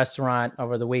was at a restaurant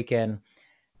over the weekend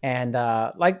And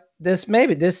like this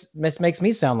makes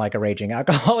me sound like a raging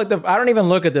alcoholic. I don't even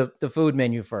look at the food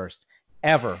menu first,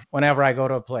 ever, whenever I go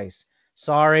to a place.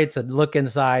 Sorry to look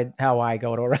inside how I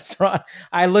go to a restaurant.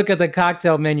 I look at the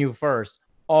cocktail menu first,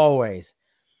 always.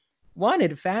 One,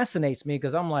 it fascinates me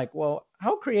because I'm like, well,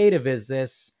 how creative is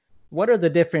this? What are the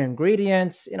different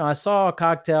ingredients? I saw a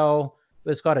cocktail, it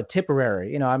was called a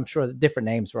Tipperary. I'm sure different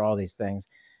names for all these things.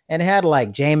 And it had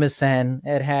like Jameson,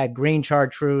 it had green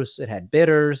chartreuse, it had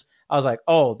bitters. I was like,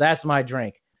 oh, that's my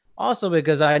drink. Also,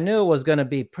 because I knew it was going to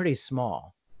be pretty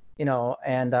small,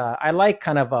 and I like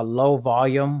kind of a low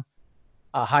volume,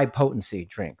 high potency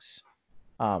drinks.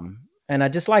 And I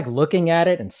just like looking at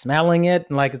it and smelling it,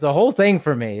 and like it's a whole thing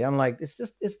for me. I'm like, it's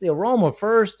the aroma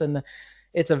first, and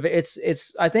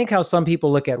it's I think how some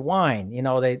people look at wine.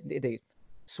 They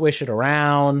swish it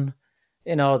around,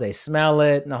 they smell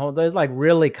it, and there's like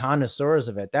really connoisseurs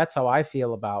of it. That's how I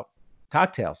feel about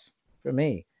cocktails for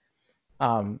me.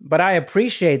 But I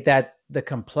appreciate that the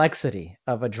complexity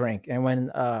of a drink, and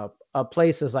when a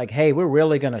place is like, hey, we're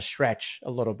really going to stretch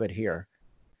a little bit here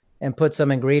and put some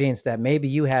ingredients that maybe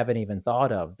you haven't even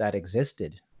thought of that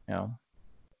existed. Yeah,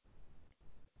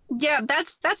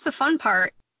 that's the fun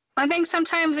part. I think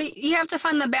sometimes you have to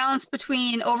find the balance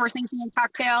between overthinking a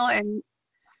cocktail and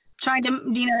trying to,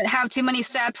 have too many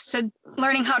steps, to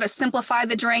learning how to simplify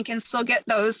the drink and still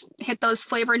hit those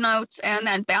flavor notes and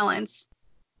that balance.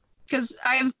 Because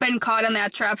I've been caught in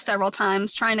that trap several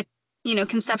times trying to,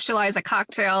 conceptualize a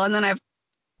cocktail, and then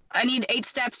I need 8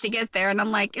 steps to get there, and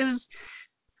I'm like,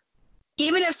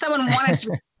 even if someone wanted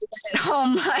to at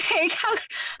home, like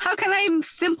how can I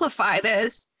simplify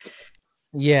this?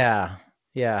 Yeah.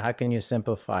 How can you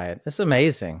simplify it? It's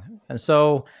amazing. And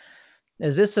so,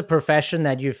 is this a profession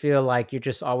that you feel like you're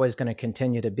just always going to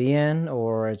continue to be in,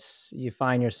 or you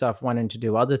find yourself wanting to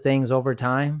do other things over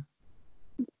time?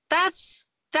 That's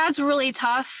really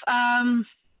tough.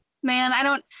 Man,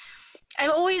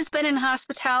 I've always been in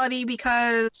hospitality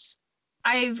because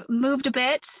I've moved a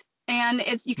bit, and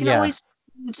you can Yeah. always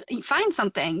find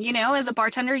something, as a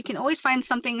bartender, you can always find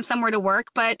something somewhere to work,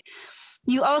 but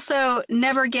you also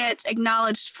never get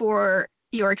acknowledged for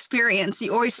your experience.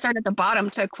 You always start at the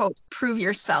bottom to, quote, prove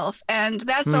yourself. And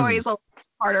that's Hmm. always a little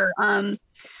harder.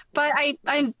 But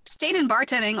I stayed in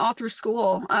bartending all through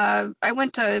school. I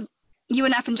went to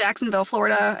UNF in Jacksonville,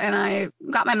 Florida, and I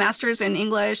got my master's in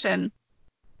English, and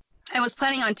I was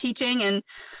planning on teaching, and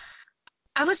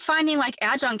I was finding like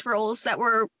adjunct roles that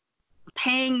were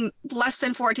paying less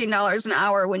than $14 an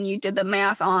hour when you did the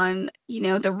math on,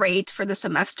 the rate for the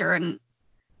semester.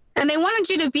 And they wanted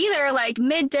you to be there like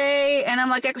midday. And I'm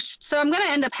like, so I'm going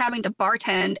to end up having to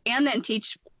bartend and then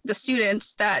teach the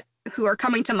students who are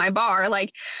coming to my bar.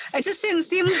 Like, it just didn't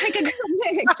seem like a good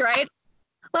mix, right?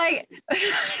 Like,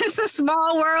 it's a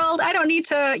small world. I don't need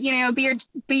to,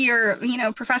 be your,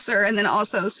 professor and then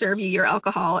also serve you your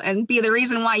alcohol and be the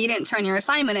reason why you didn't turn your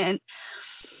assignment in.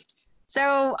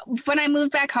 So when I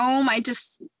moved back home, I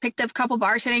just picked up a couple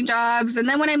bartending jobs. And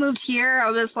then when I moved here,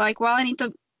 I was like, well, I need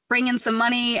to bring in some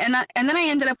money. And then I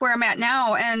ended up where I'm at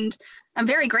now. And I'm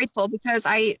very grateful because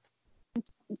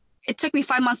it took me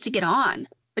 5 months to get on.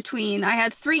 I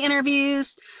had 3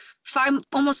 interviews,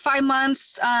 almost 5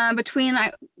 months between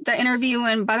the interview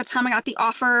and by the time I got the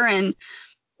offer. And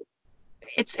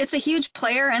it's a huge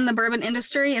player in the bourbon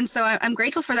industry. And so I'm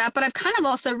grateful for that. But I've kind of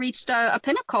also reached a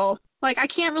pinnacle. Like, I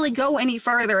can't really go any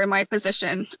further in my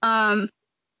position.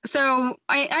 So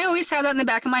I always have that in the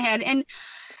back of my head. And,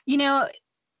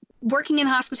 working in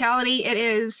hospitality, it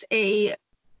is a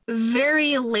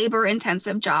very labor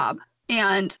intensive job,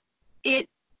 and it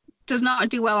does not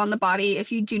do well on the body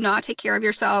if you do not take care of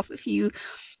yourself. If you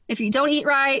don't eat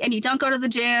right and you don't go to the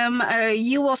gym,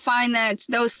 you will find that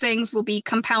those things will be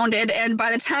compounded. And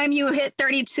by the time you hit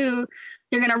 32,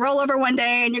 you're going to roll over one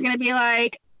day and you're going to be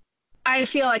like, I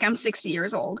feel like I'm 60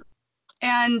 years old.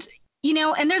 And,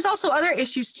 and there's also other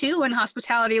issues too in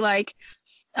hospitality, like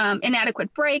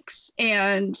inadequate breaks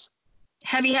and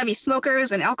heavy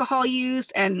smokers and alcohol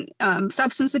use and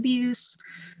substance abuse.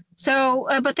 So,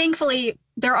 but thankfully,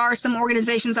 there are some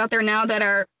organizations out there now that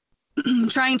are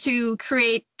trying to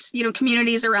create,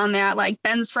 communities around that, like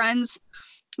Ben's Friends,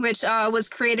 which was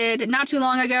created not too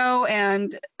long ago.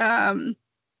 And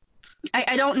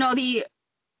I don't know the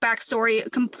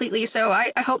backstory completely, so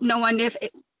I hope no one,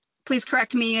 please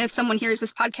correct me if someone hears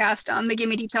this podcast, they give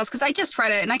me details, because I just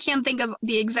read it and I can't think of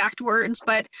the exact words,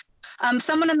 but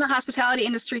someone in the hospitality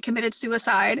industry committed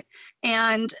suicide,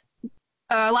 and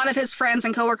a lot of his friends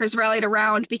and coworkers rallied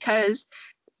around because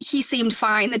he seemed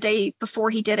fine the day before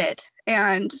he did it.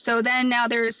 And so then now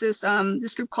there's this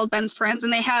group called Ben's Friends,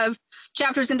 and they have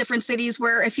chapters in different cities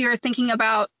where if you're thinking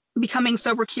about becoming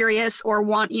sober curious or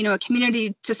want, a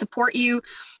community to support you,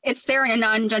 it's there in a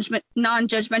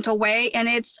non-judgmental way. And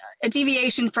it's a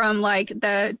deviation from like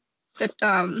the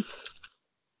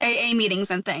AA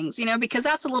meetings and things, because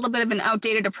that's a little bit of an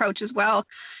outdated approach as well.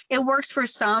 It works for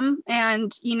some.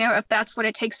 And, if that's what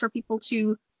it takes for people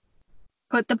to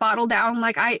put the bottle down,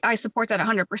 like I support that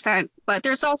 100%. But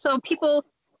there's also people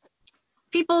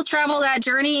travel that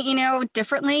journey,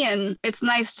 differently. And it's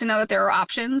nice to know that there are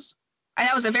options. And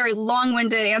that was a very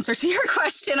long-winded answer to your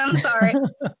question. I'm sorry.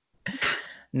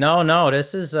 No,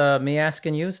 this is me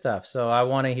asking you stuff. So I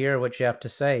want to hear what you have to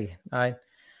say.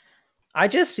 I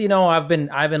just, I've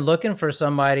been looking for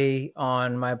somebody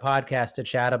on my podcast to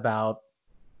chat about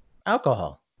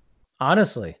alcohol,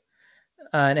 honestly,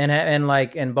 and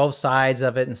like in both sides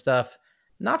of it and stuff,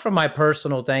 not for my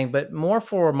personal thing, but more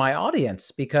for my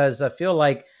audience, because I feel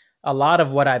like a lot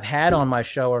of what I've had on my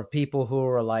show are people who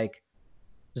are like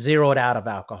zeroed out of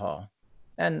alcohol.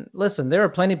 And listen, there are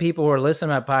plenty of people who are listening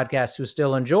to my podcast who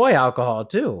still enjoy alcohol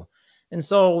too. And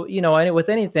so, with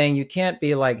anything, you can't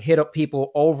be like hit up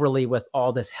people overly with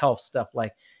all this health stuff,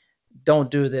 like don't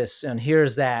do this and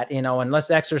here's that, and let's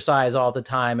exercise all the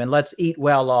time and let's eat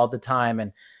well all the time.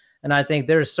 And I think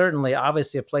there's certainly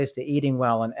obviously a place to eating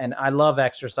well. And I love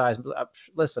exercise.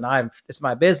 Listen, it's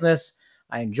my business.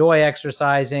 I enjoy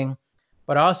exercising,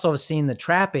 but also seen the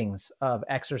trappings of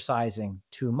exercising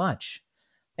too much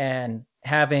and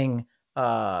having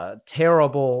a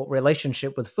terrible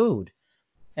relationship with food.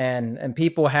 And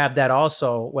people have that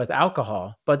also with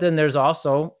alcohol. But then there's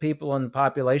also people in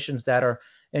populations that are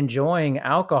enjoying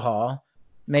alcohol.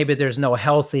 Maybe there's no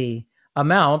healthy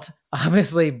amount,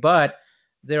 obviously, but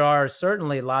there are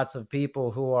certainly lots of people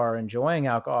who are enjoying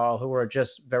alcohol who are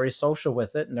just very social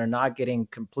with it, and they're not getting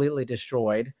completely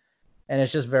destroyed. And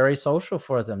it's just very social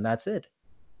for them. That's it.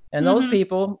 And those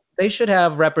people, they should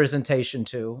have representation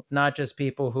too, not just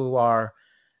people who are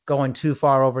going too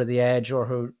far over the edge or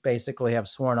who basically have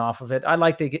sworn off of it. I'd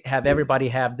like to have everybody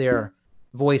have their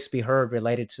voice be heard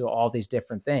related to all these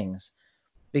different things,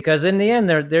 because in the end,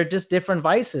 they're just different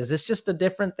vices. It's just a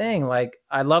different thing. Like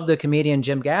I love the comedian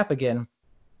Jim Gaffigan,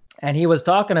 and he was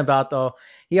talking about, though,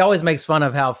 he always makes fun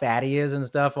of how fat he is and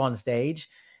stuff on stage.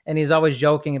 And he's always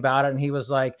joking about it. And he was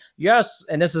like, yes.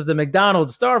 And this is the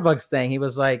McDonald's Starbucks thing. He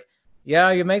was like, yeah,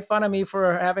 you make fun of me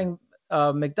for having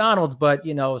McDonald's, but,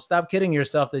 stop kidding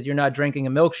yourself that you're not drinking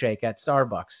a milkshake at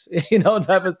Starbucks,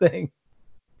 type of thing.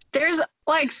 There's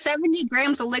like 70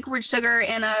 grams of liquid sugar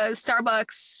in a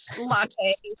Starbucks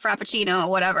latte, frappuccino,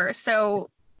 whatever. So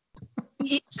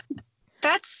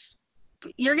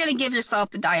you're going to give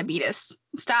yourself the diabetes.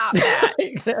 Stop that.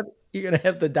 You're going to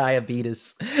have the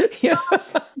diabetes.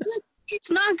 It's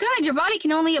not good. Your body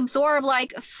can only absorb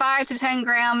like 5 to 10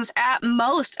 grams at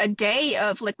most a day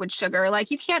of liquid sugar.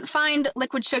 Like you can't find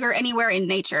liquid sugar anywhere in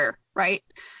nature, right?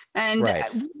 And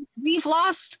we've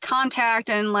lost contact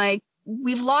and like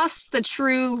we've lost the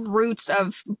true roots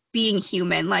of being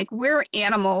human. Like we're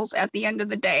animals at the end of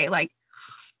the day. Like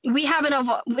we haven't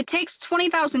evolved. It takes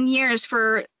 20,000 years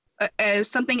for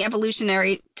something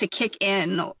evolutionary to kick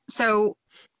in. So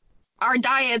our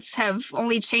diets have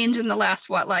only changed in the last,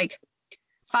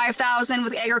 5,000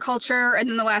 with agriculture and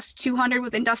then the last 200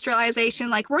 with industrialization.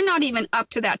 Like we're not even up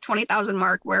to that 20,000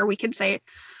 mark where we could say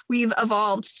we've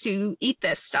evolved to eat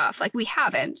this stuff. Like we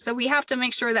haven't. So we have to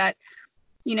make sure that,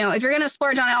 if you're going to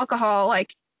splurge on alcohol,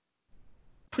 like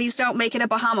please don't make it a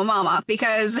Bahama Mama,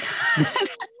 because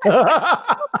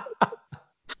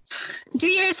do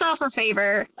yourself a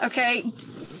favor. Okay.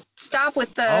 Stop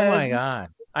with the, oh my God.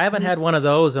 I haven't had one of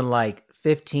those in like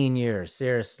 15 years.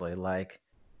 Seriously. Like,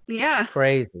 yeah,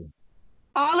 crazy.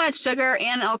 All that sugar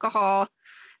and alcohol,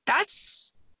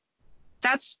 that's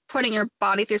putting your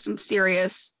body through some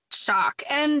serious shock.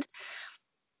 And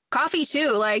coffee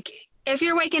too. Like if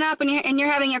you're waking up and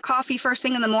you're having your coffee first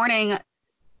thing in the morning,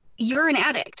 you're an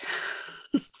addict.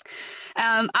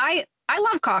 I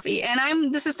love coffee,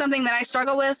 and this is something that I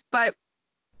struggle with, but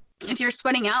if you're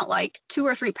sweating out like 2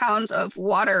 or 3 pounds of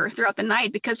water throughout the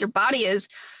night because your body is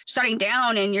shutting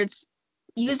down and you're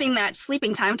using that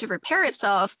sleeping time to repair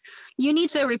itself, you need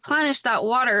to replenish that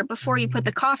water before you put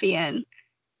the coffee in.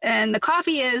 And the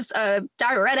coffee is a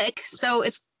diuretic, so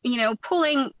it's,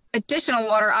 pulling additional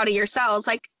water out of your cells.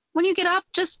 Like when you get up,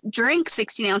 just drink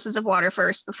 16 ounces of water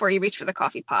first before you reach for the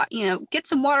coffee pot. Get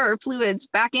some water or fluids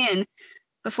back in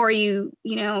before you,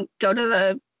 go to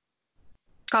the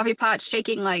coffee pot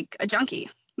shaking like a junkie,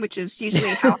 which is usually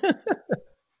how.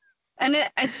 And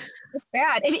it's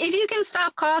bad. If you can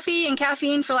stop coffee and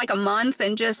caffeine for like a month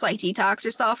and just like detox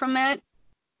yourself from it,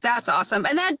 That's awesome.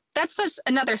 And that's just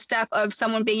another step of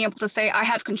someone being able to say, I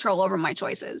have control over my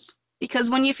choices. Because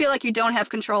when you feel like you don't have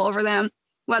control over them,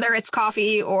 whether it's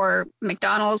coffee or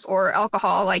McDonald's or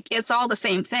alcohol, like it's all the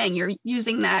same thing. You're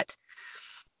using that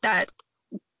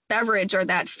beverage or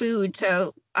that food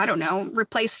to, I don't know,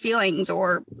 replace feelings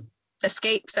or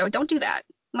escape. So don't do that.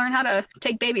 Learn how to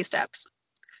take baby steps.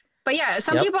 But yeah,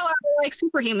 some people are like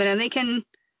superhuman and they can.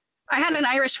 I had an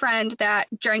Irish friend that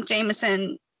drank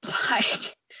Jameson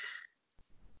like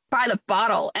by the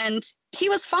bottle and he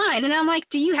was fine. And I'm like,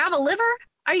 do you have a liver?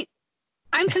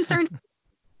 I'm concerned.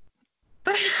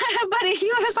 but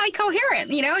he was like coherent,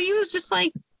 you know, he was just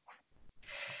like,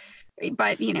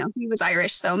 but you know, he was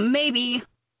Irish. So maybe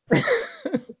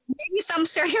some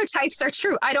stereotypes are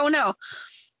true. I don't know.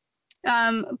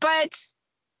 But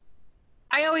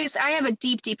I have a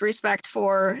deep, deep respect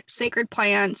for sacred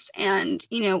plants. And,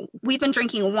 you know, we've been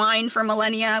drinking wine for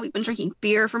millennia. We've been drinking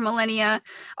beer for millennia.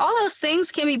 All those things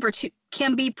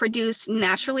can be produced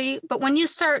naturally. But when you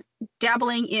start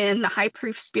dabbling in the high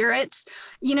proof spirits,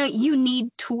 you know, you need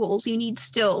tools, you need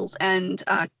stills and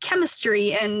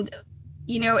chemistry and,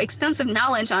 you know, extensive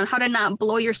knowledge on how to not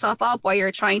blow yourself up while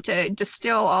you're trying to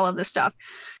distill all of this stuff.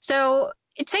 So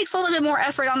it takes a little bit more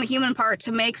effort on the human part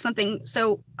to make something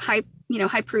so high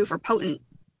proof or potent.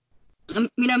 You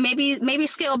know, maybe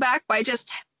scale back by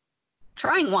just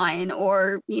trying wine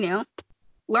or, you know,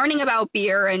 learning about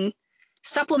beer and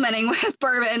supplementing with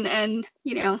bourbon and,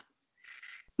 you know,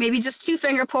 maybe just 2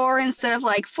 finger pour instead of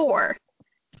like 4.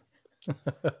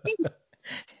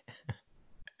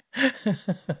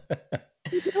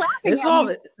 It's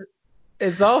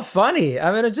all funny.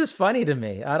 I mean, it's just funny to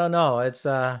me. I don't know. It's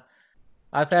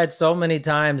I've had so many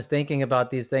times thinking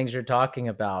about these things you're talking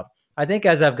about. I think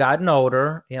as I've gotten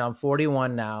older, you know, I'm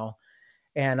 41 now,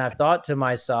 and I've thought to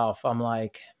myself, I'm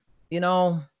like, you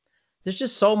know, there's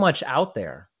just so much out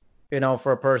there, you know,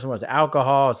 for a person. Whether it's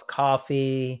alcohol, it's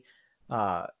coffee,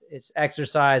 it's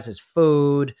exercise, it's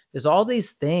food. There's all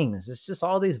these things. It's just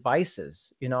all these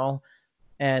vices, you know,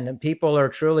 and people are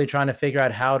truly trying to figure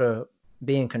out how to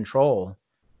be in control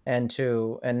and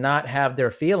not have their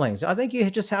feelings. I think you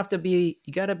just have to you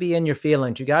got to be in your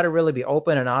feelings. You got to really be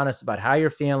open and honest about how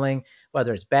you're feeling,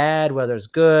 whether it's bad, whether it's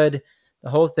good, the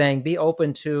whole thing. Be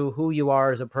open to who you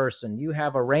are as a person. You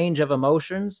have a range of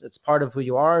emotions. It's part of who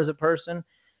you are as a person.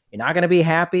 You're not going to be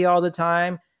happy all the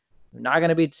time. You're not going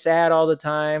to be sad all the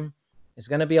time. There's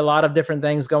going to be a lot of different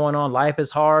things going on. Life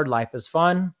is hard. Life is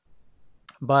fun.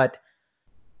 But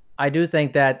I do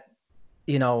think that,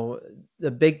 you know,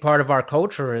 the big part of our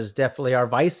culture is definitely our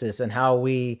vices and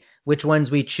which ones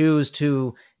we choose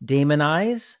to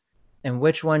demonize and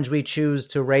which ones we choose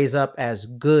to raise up as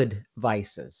good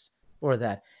vices for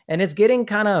that. And it's getting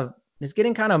kind of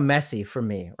messy for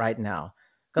me right now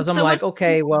because I'm like,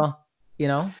 okay, well, you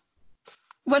know,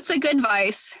 what's a good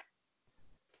vice?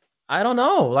 I don't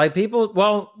know. Like people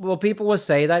will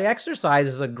say that exercise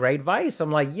is a great vice.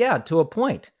 I'm like, yeah, to a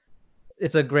point.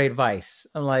 It's a great vice.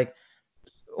 I'm like,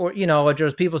 or, you know,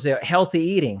 just people say healthy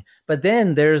eating, but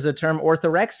then there's a term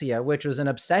orthorexia, which is an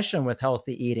obsession with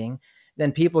healthy eating.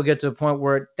 Then people get to a point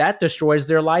where that destroys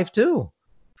their life too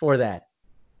for that.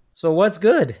 So what's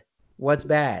good? What's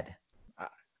bad?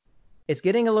 It's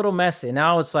getting a little messy.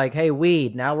 Now it's like, hey,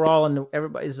 weed. Now we're all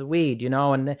everybody's a weed, you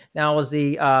know, and now is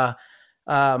the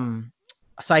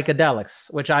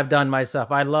psychedelics, which I've done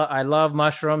myself. I love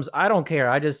mushrooms. I don't care.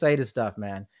 I just say the stuff,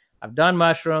 man. I've done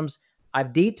mushrooms.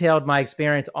 I've detailed my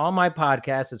experience on my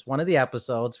podcast. It's one of the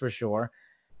episodes for sure.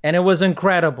 And it was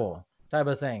incredible type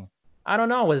of thing. I don't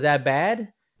know. Was that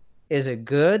bad? Is it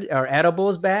good? Or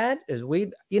edibles bad? Is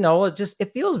weed? You know,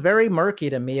 it feels very murky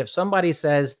to me. If somebody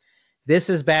says, this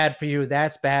is bad for you,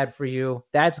 that's bad for you,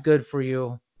 that's good for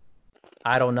you,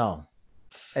 I don't know.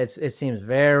 It seems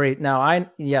very, now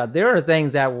there are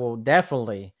things that will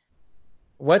definitely,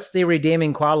 what's the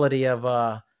redeeming quality of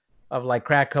like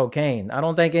crack cocaine? I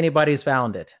don't think anybody's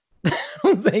found it. I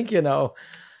don't think, you know,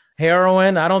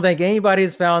 heroin, I don't think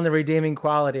anybody's found the redeeming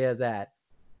quality of that.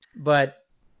 But,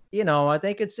 you know, I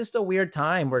think it's just a weird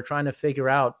time. We're trying to figure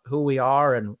out who we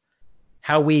are and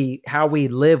how we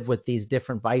live with these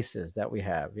different vices that we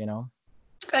have, you know?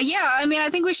 Yeah, I mean, I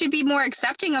think we should be more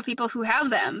accepting of people who have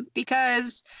them,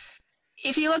 because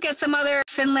if you look at some other,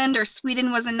 Finland or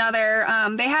Sweden was another,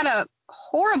 they had a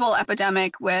horrible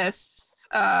epidemic with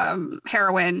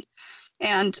heroin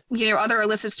and, you know, other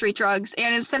illicit street drugs.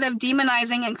 And instead of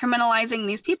demonizing and criminalizing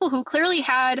these people who clearly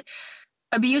had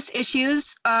abuse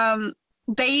issues,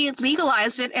 they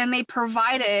legalized it and they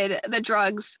provided the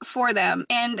drugs for them.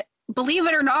 And believe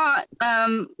it or not,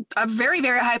 a very,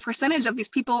 very high percentage of these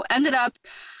people ended up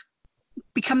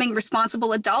becoming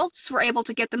responsible adults, were able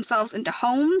to get themselves into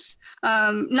homes,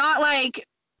 not like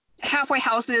halfway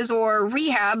houses or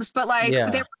rehabs, but like they Yeah.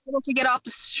 were able to get off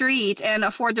the street and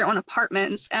afford their own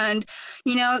apartments. And,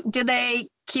 did they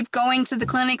keep going to the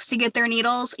clinics to get their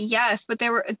needles? Yes, but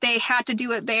they had to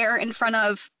do it there in front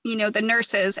of, the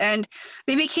nurses, and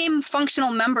they became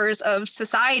functional members of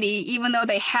society, even though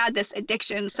they had this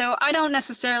addiction. So I don't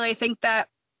necessarily think that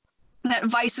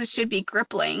vices should be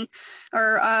crippling,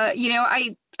 or,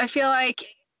 I feel like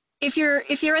if you're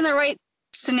in the right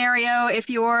scenario, if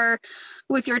you're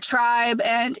with your tribe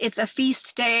and it's a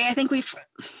feast day, I think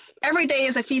every day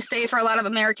is a feast day for a lot of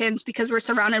Americans because we're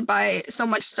surrounded by so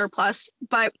much surplus.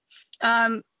 But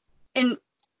in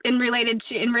relation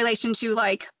to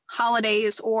like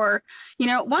holidays, or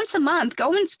once a month,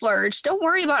 go and splurge. Don't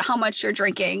worry about how much you're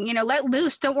drinking. Let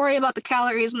loose. Don't worry about the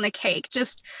calories in the cake.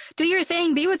 Just do your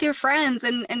thing. Be with your friends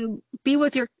and be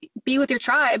with your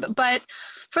tribe. But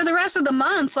for the rest of the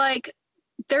month, like,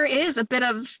 there is a bit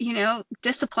of,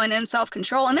 discipline and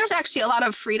self-control. And there's actually a lot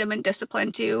of freedom and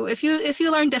discipline too. If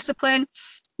you learn discipline,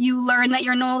 you learn that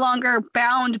you're no longer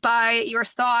bound by your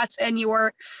thoughts and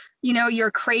your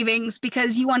cravings,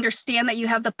 because you understand that you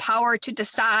have the power to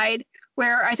decide,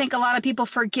 where I think a lot of people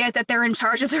forget that they're in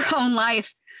charge of their own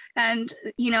life. And,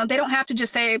 they don't have to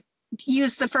just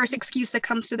use the first excuse that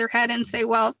comes to their head and say,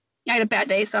 well, I had a bad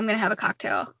day, so I'm going to have a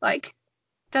cocktail. Like,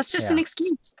 that's just an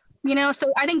excuse. So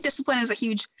I think discipline is a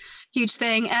huge, huge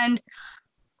thing. And,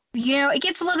 it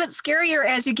gets a little bit scarier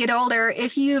as you get older.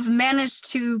 If you've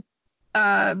managed to,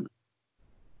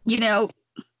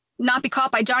 not be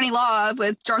caught by Johnny Law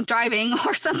with drunk driving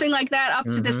or something like that up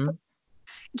to this point,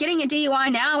 getting a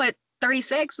DUI now at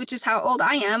 36, which is how old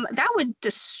I am, that would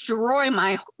destroy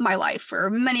my life for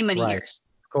many, many years.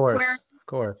 Of course. Of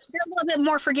course. They're a little bit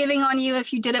more forgiving on you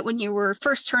if you did it when you were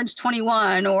first turned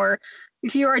 21, or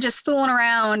if you were just fooling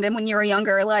around and when you were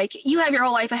younger. Like, you have your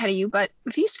whole life ahead of you, but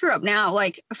if you screw up now,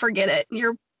 like, forget it.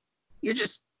 You're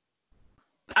just,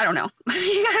 I don't know.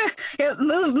 You gotta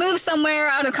move somewhere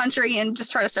out of the country and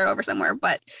just try to start over somewhere.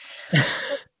 But it's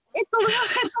a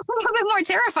little bit more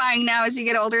terrifying now as you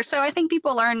get older. So I think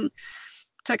people learn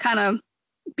to kind of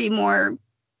be more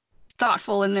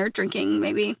thoughtful in their drinking,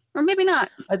 maybe, or maybe not.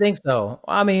 I think so.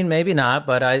 I mean, maybe not,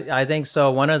 but I think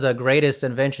so. One of the greatest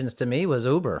inventions to me was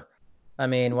Uber. I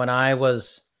mean, when I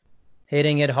was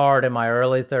hitting it hard in my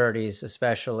early 30s,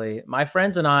 especially, my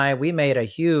friends and I, we made a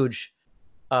huge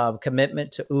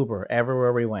commitment to Uber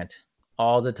everywhere we went,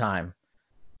 all the time.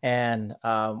 And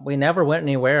we never went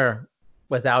anywhere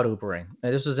without Ubering.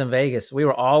 And this was in Vegas. We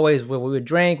would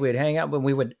drink, we'd hang out, but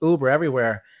we would Uber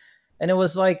everywhere. And it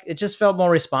was like, it just felt more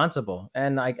responsible.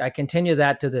 And I continue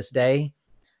that to this day,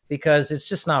 because it's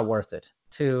just not worth it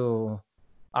to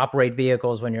operate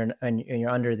vehicles when you're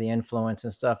under the influence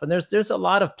and stuff. And there's a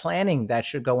lot of planning that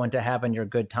should go into having your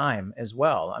good time as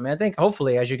well. I mean, I think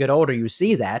hopefully as you get older, you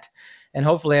see that. And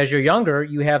hopefully as you're younger,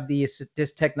 you have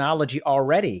this technology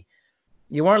already.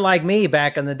 You weren't like me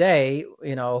back in the day,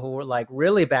 who were like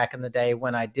really back in the day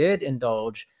when I did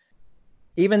indulge.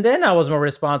 Even then I was more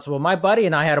responsible. My buddy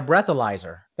and I had a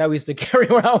breathalyzer that we used to carry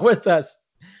around with us.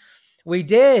 We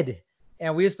did.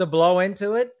 And we used to blow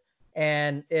into it.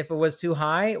 And if it was too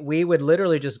high, we would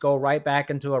literally just go right back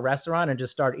into a restaurant and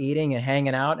just start eating and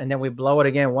hanging out. And then we blow it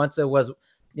again. Once it was,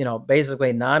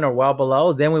 basically none or well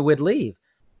below, then we would leave.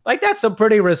 Like, that's a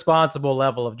pretty responsible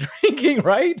level of drinking,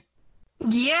 right?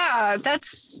 Yeah,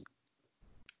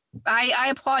 I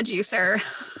applaud you, sir.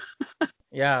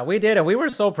 Yeah, we did it. We were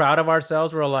so proud of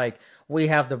ourselves. We were like, we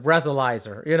have the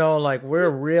breathalyzer, like,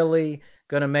 we're really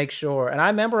going to make sure. And I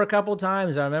remember a couple of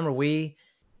times, we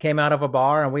came out of a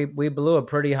bar and we blew a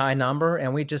pretty high number,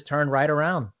 and we just turned right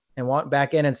around and walked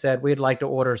back in and said, we'd like to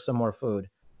order some more food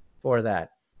for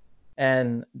that.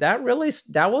 And that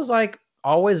was like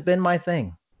always been my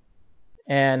thing.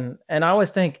 And I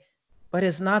always think, but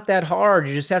it's not that hard.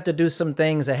 You just have to do some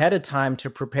things ahead of time to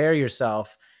prepare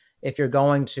yourself if you're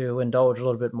going to indulge a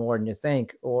little bit more than you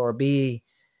think, or be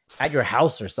at your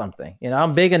house or something.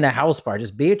 I'm big in the house part.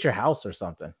 Just be at your house or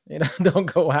something. Don't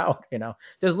go out.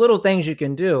 There's little things you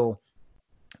can do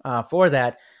for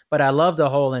that. But I love the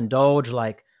whole indulge,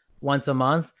 like, once a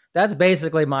month. That's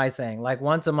basically my thing. Like,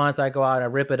 once a month I go out, I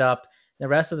rip it up. The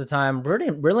rest of the time,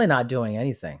 really not doing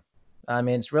anything. I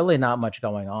mean, it's really not much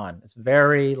going on. It's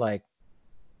very like,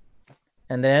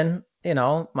 and then,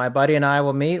 my buddy and I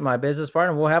will meet, my business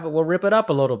partner, we'll rip it up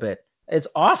a little bit. It's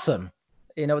awesome.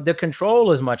 The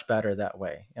control is much better that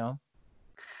way,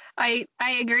 I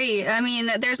agree. I mean,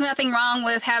 there's nothing wrong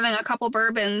with having a couple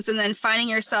bourbons and then finding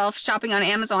yourself shopping on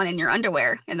Amazon in your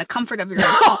underwear in the comfort of your own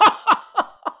home.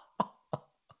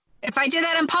 if I did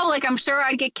that in public, I'm sure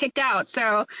I'd get kicked out.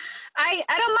 So I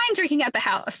don't mind drinking at the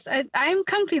house. I'm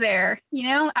comfy there. You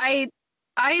know, I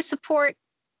support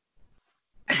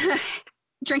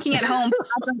drinking at home,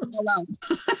 not drinking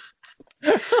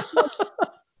alone.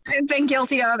 I've been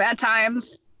guilty of at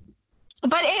times.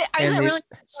 But is it really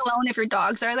alone if your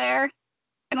dogs are there?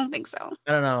 I don't think so.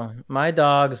 I don't know. My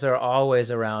dogs are always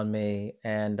around me,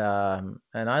 and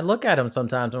I look at them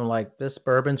sometimes. And I'm like, this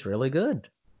bourbon's really good.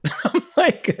 I'm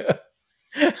like,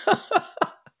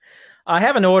 I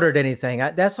haven't ordered anything.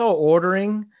 That's all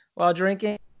ordering while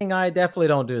drinking. I definitely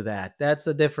don't do that. That's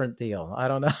a different deal. I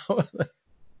don't know.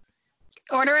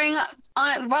 Ordering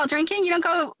while drinking? You don't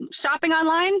go shopping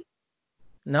online?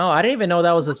 No, I didn't even know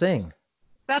that was a thing.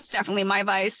 That's definitely my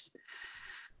vice.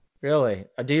 Really?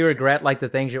 Do you regret like the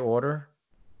things you order?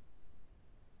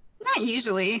 Not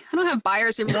usually. I don't have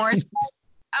buyer's remorse. But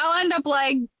I'll end up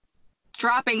like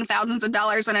dropping thousands of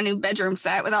dollars on a new bedroom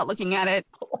set without looking at it.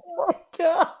 Oh my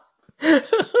God.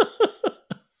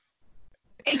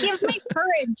 It gives me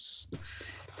courage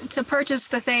to purchase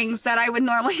the things that I would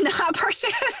normally not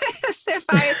purchase if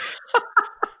I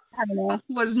don't know,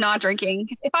 was not drinking.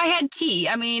 If I had tea,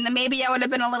 I mean, maybe I would have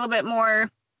been a little bit more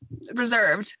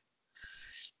reserved.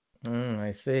 I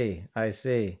see.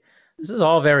 This is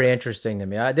all very interesting to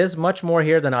me. There's much more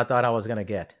here than I thought I was going to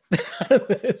get. I'm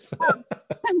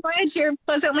glad you're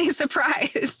pleasantly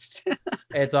surprised.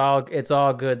 It's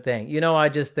all good thing. You know, I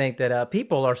just think that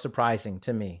people are surprising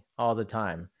to me all the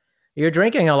time. You're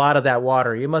drinking a lot of that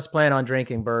water. You must plan on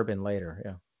drinking bourbon later.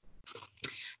 Yeah.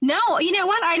 No, you know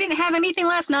what? I didn't have anything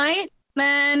last night.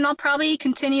 Then I'll probably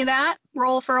continue that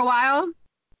roll for a while.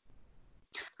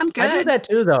 I'm good. I do that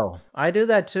too, though. I do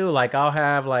that too. Like I'll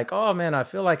have like, oh man, I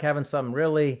feel like having something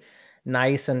really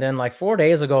nice, and then like 4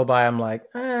 days will go by. I'm like,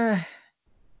 I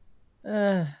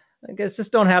guess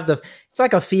just don't have the. It's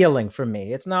like a feeling for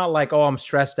me. It's not like, oh, I'm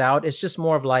stressed out. It's just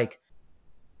more of like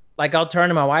I'll turn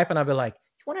to my wife and I'll be like,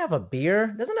 you want to have a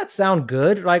beer? Doesn't that sound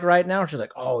good? Like right now, she's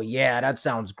like, oh yeah, that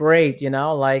sounds great. You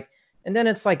know, like, and then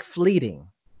it's like fleeting.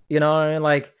 You know, what I mean,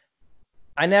 like.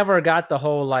 I never got the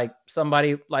whole like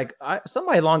somebody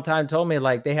a long time told me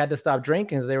like they had to stop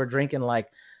drinking because they were drinking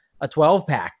like a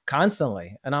 12-pack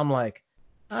constantly. And I'm like,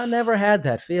 I never had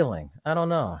that feeling. I don't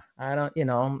know. I don't, you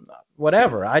know,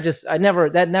 whatever.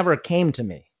 That never came to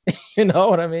me. You know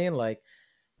what I mean? Like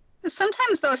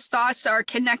sometimes those thoughts are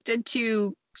connected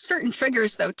to certain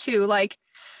triggers though too. Like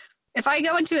if I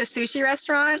go into a sushi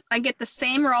restaurant, I get the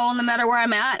same roll no matter where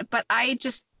I'm at, but I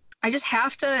just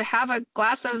have to have a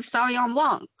glass of Sauvignon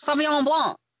Blanc. Sauvignon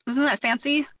Blanc. Isn't that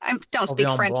fancy? I don't speak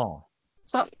French.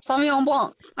 Sauvignon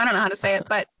Blanc. I don't know how to say it,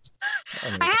 but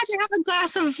I had to have a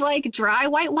glass of like dry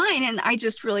white wine, and I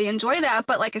just really enjoy that.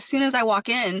 But like as soon as I walk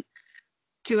in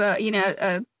to a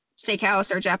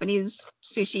steakhouse or Japanese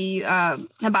sushi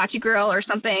hibachi grill or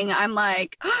something, I'm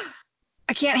like, oh,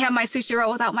 I can't have my sushi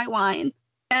roll without my wine.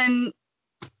 And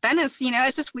then it's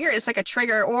just weird. It's like a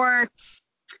trigger. Or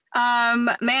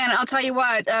man, I'll tell you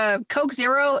what, Coke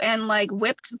Zero and like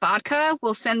whipped vodka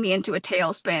will send me into a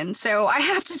tailspin. So I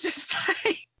have to just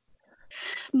like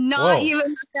not even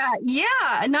let that.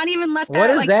 Yeah, not even let that. What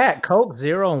is that? Coke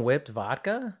Zero and whipped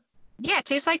vodka? Yeah, it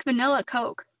tastes like vanilla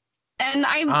Coke. And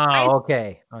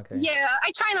okay. Yeah,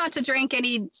 I try not to drink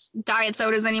any diet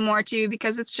sodas anymore too,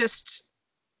 because it's just,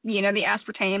 the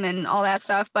aspartame and all that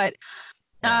stuff. But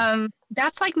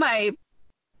that's like my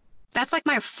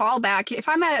fallback. If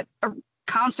I'm at a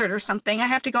concert or something, I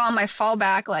have to go on my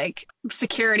fallback like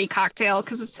security cocktail,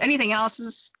 because anything else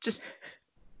is just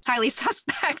highly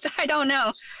suspect. I don't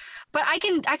know, but I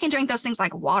can drink those things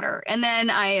like water, and then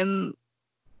I am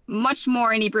much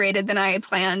more inebriated than I had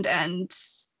planned, and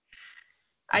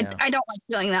I don't like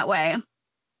feeling that way.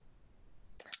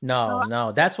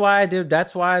 No. That's why I do.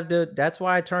 That's why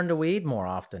I turn to weed more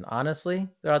often. Honestly,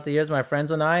 throughout the years, my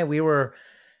friends and I, we were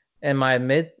in my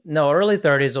early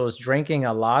 30s. I was drinking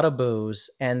a lot of booze,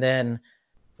 and then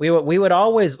we would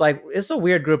always like, it's a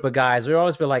weird group of guys. We would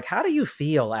always be like, how do you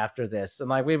feel after this? And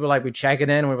like, we check it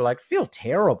in, and we were like, feel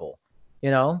terrible,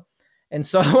 And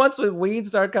so once weed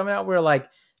started coming out, we were like,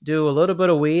 do a little bit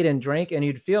of weed and drink, and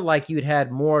you'd feel like you'd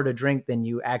had more to drink than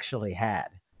you actually had.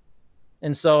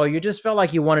 And so you just felt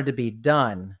like you wanted to be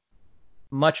done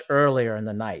much earlier in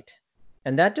the night.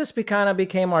 And that just kind of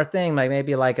became our thing, like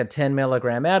maybe like a 10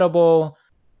 milligram edible,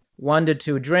 1 to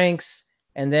 2 drinks,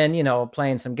 and then,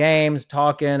 playing some games,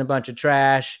 talking a bunch of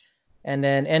trash, and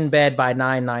then in bed by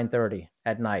 9:30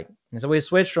 at night. And so we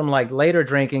switched from like later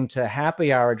drinking to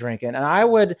happy hour drinking. And I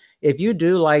would, if you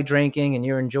do like drinking and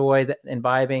you enjoy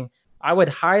imbibing, I would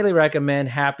highly recommend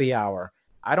happy hour.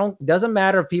 Doesn't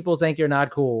matter if people think you're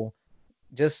not cool.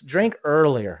 Just drink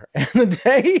earlier in the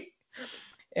day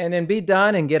and then be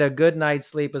done and get a good night's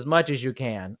sleep as much as you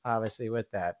can. Obviously, with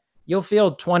that, you'll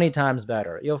feel 20 times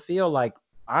better. You'll feel like,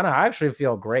 I don't know, I actually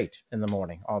feel great in the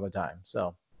morning all the time.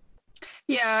 So,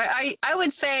 Yeah, I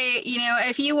would say,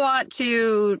 if you want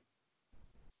to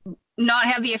not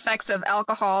have the effects of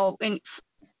alcohol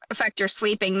affect your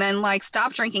sleeping, then like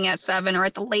stop drinking at 7 or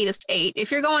at the latest 8.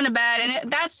 If you're going to bed,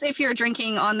 and that's if you're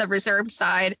drinking on the reserved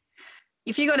side.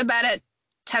 If you go to bed at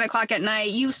 10 o'clock at night,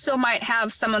 you still might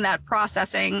have some of that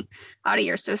processing out of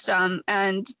your system,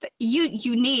 and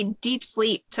you need deep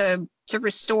sleep to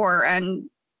restore and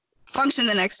function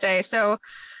the next day. So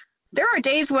there are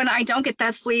days when I don't get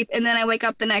that sleep, and then I wake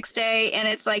up the next day and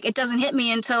it's like it doesn't hit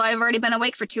me until I've already been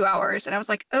awake for 2 hours, and I was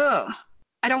like, oh,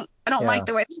 I don't like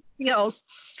the way it feels.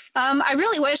 I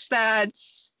really wish that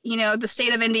the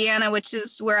state of Indiana, which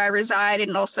is where I reside,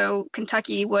 and also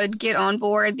Kentucky, would get on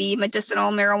board the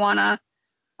medicinal marijuana,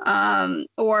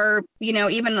 or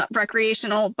even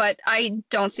recreational. But I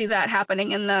don't see that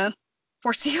happening in the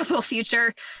foreseeable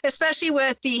future, especially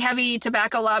with the heavy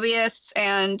tobacco lobbyists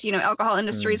and alcohol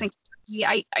industries in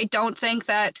Kentucky. I don't think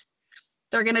that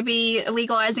they're going to be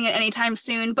legalizing it anytime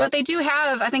soon, but they do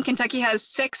have, I think Kentucky has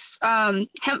 6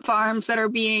 hemp farms that are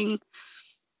being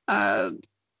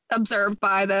observed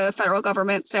by the federal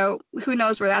government. So who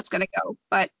knows where that's going to go.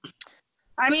 But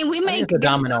I mean, it's a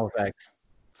domino effect.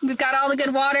 We've got all the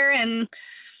good water and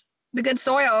the good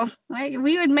soil. Right?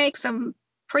 We would make some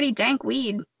pretty dank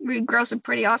weed. We'd grow some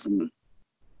pretty awesome.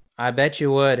 I bet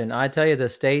you would. And I tell you, the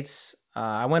states,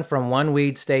 I went from one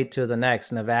weed state to the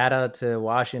next, Nevada to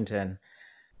Washington.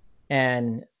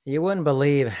 And you wouldn't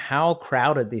believe how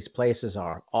crowded these places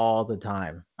are all the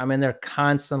time. I mean, they're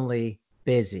constantly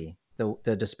busy,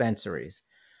 the dispensaries.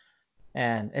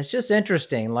 And it's just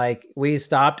interesting. Like we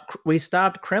stopped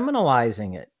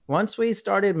criminalizing it. Once we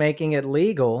started making it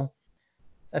legal,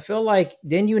 I feel like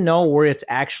then you know where it's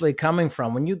actually coming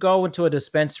from. When you go into a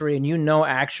dispensary and you know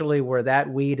actually where that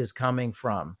weed is coming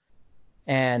from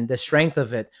and the strength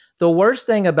of it. The worst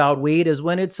thing about weed is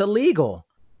when it's illegal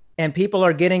and people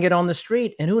are getting it on the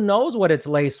street and who knows what it's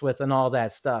laced with and all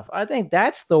that stuff. I think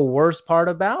that's the worst part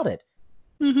about it.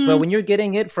 Mm-hmm. But when you're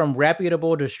getting it from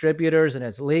reputable distributors and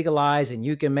it's legalized and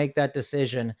you can make that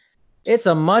decision, it's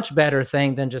a much better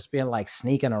thing than just being like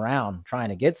sneaking around trying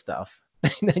to get stuff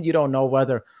that you don't know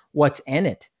what's in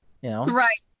it, Right.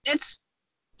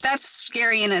 That's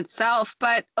scary in itself,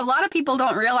 but a lot of people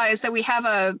don't realize that we have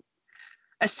a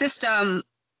system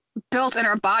built in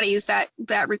our bodies that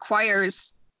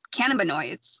requires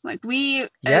cannabinoids. Like we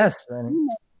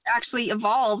actually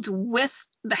evolved with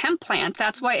the hemp plant.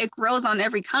 That's why it grows on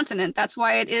every continent. That's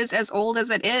why it is as old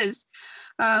as it is.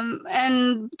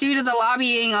 And due to the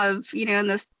lobbying of, in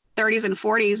the 30s and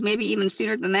 40s, maybe even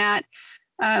sooner than that,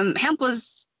 hemp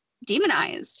was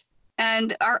demonized.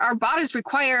 And our bodies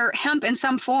require hemp in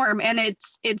some form, and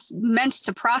it's meant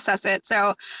to process it.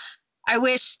 So I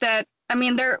wish that,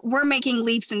 we're making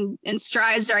leaps and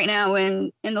strides right now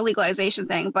in the legalization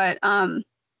thing, but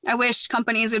I wish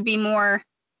companies would be more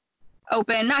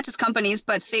open, not just companies,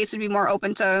 but states would be more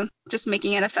open to just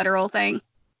making it a federal thing.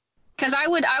 Because I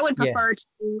would prefer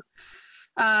to,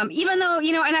 even though,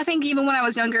 and I think even when I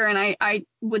was younger and I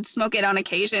would smoke it on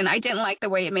occasion, I didn't like the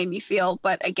way it made me feel.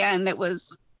 But again, it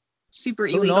was super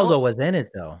illegal. Who knows what was in it,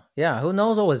 though? Yeah, who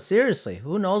knows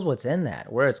who knows what's in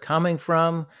that, where it's coming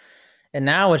from. And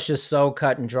now it's just so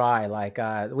cut and dry. Like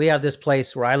we have this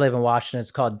place where I live in Washington.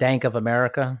 It's called Dank of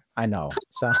America. I know.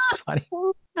 Sounds funny.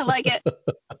 I like it.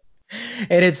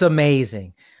 And it's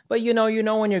amazing. But you know,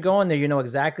 when you're going there, you know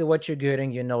exactly what you're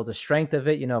getting. You know the strength of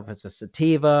it. You know if it's a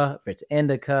sativa, if it's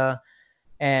indica.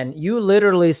 And you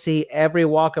literally see every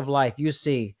walk of life. You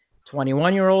see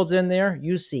 21-year-olds in there.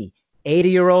 You see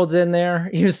 80-year-olds in there.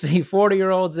 You see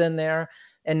 40-year-olds in there.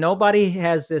 And nobody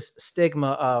has this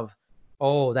stigma of,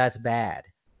 oh, that's bad.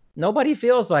 Nobody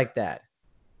feels like that.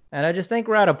 And I just think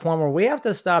we're at a point where we have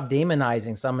to stop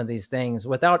demonizing some of these things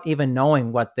without even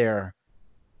knowing what they're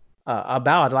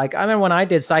about. Like, I remember when I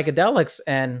did psychedelics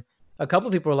and a couple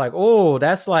of people were like, oh,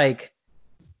 that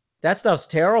stuff's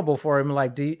terrible for him.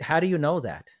 Like, how do you know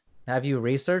that? Have you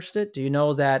researched it? Do you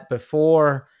know that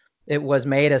before it was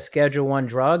made a Schedule I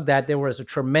drug, that there was a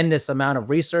tremendous amount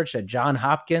of research at Johns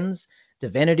Hopkins,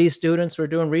 divinity students were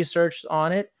doing research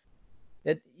on it?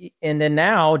 And then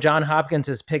now Johns Hopkins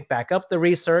has picked back up the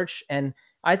research. And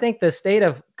I think the state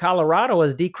of Colorado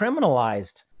has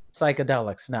decriminalized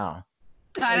psychedelics now.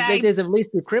 It is at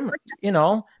least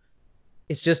decriminal,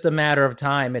 it's just a matter of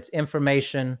time. It's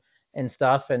information and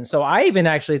stuff. And so I even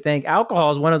actually think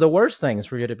alcohol is one of the worst things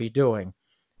for you to be doing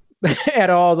at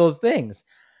all those things.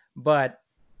 But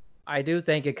I do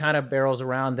think it kind of barrels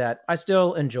around that. I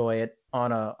still enjoy it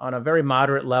on a very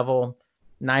moderate level,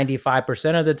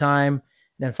 95% of the time.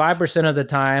 Then 5% of the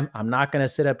time, I'm not going to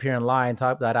sit up here and lie and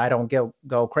talk that I don't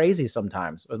go crazy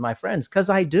sometimes with my friends, because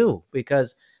I do,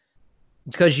 because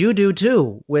you do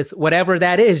too, with whatever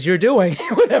that is you're doing,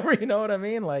 whatever, you know what I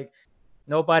mean? Like,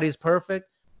 nobody's perfect.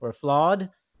 We're flawed.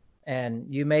 And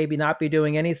you maybe not be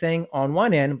doing anything on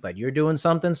one end, but you're doing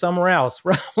something somewhere else,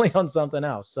 probably on something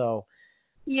else. So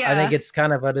I think Yeah. it's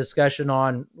kind of a discussion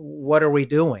on what are we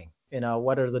doing? You know,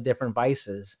 what are the different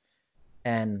vices,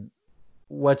 and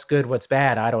what's good, what's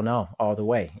bad? I don't know all the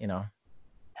way, you know.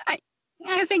 I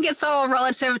I think it's all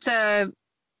relative to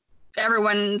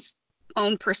everyone's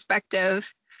own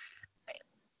perspective.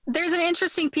 There's an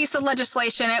interesting piece of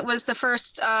legislation. It was the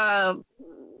first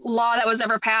law that was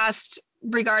ever passed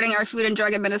regarding our Food and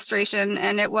Drug Administration,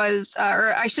 and it was,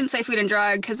 or I shouldn't say Food and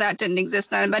Drug because that didn't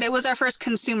exist then, but it was our first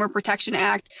Consumer Protection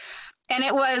Act, and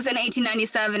it was in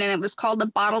 1897, and it was called the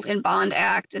Bottled in Bond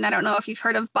Act. And I don't know if you've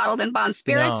heard of bottled in bond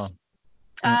spirits.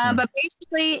 No. But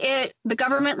basically, the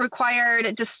government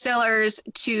required distillers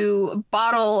to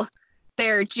bottle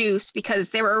their juice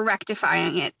because they were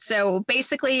rectifying it. So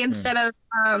basically, instead of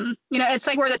it's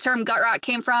like where the term gut rot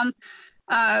came from.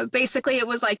 Basically, it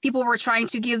was like people were trying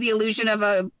to give the illusion of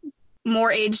a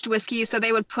more aged whiskey, so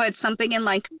they would put something in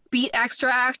like beet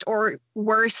extract or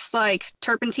worse, like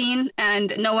turpentine,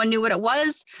 and no one knew what it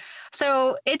was.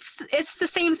 So it's the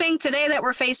same thing today that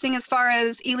we're facing as far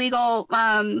as illegal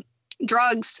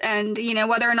drugs, and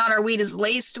whether or not our weed is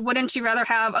laced. Wouldn't you rather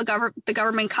have the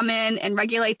government come in and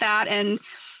regulate that, and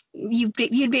you'd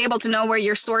be able to know where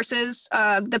your source is,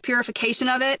 the purification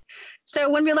of it?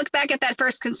 So when we look back at that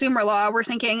first consumer law, we're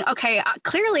thinking, okay,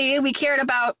 clearly we cared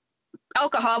about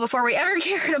alcohol before we ever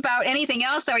cared about anything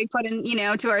else that we put in,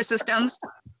 to our systems.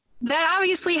 That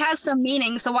obviously has some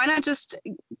meaning. So why not just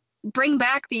bring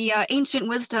back the ancient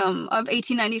wisdom of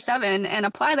 1897 and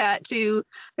apply that to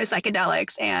the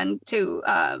psychedelics and to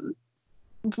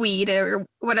weed or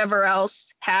whatever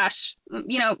else, hash,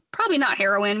 probably not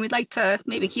heroin. We'd like to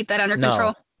maybe keep that under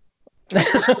control.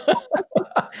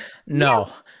 No.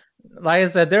 Yeah. Like I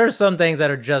said, there are some things that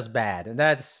are just bad, and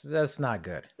that's not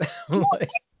good.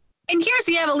 And here's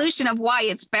the evolution of why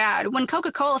it's bad. When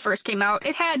Coca-Cola first came out,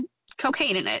 it had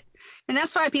cocaine in it, and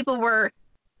that's why people were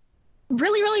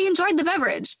really enjoyed the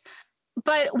beverage.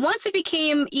 But once it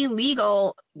became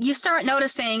illegal, you start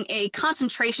noticing a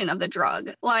concentration of the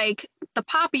drug, like the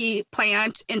poppy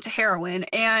plant into heroin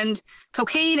and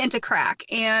cocaine into crack,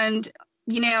 and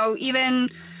even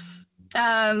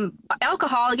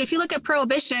alcohol. Like if you look at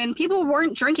Prohibition, people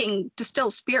weren't drinking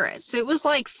distilled spirits. It was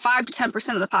like 5 to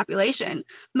 10% of the population.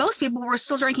 Most people were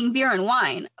still drinking beer and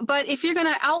wine. But if you're going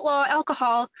to outlaw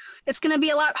alcohol, it's going to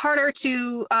be a lot harder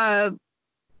to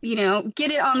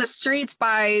get it on the streets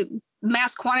by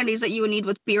mass quantities that you would need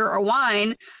with beer or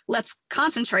wine. Let's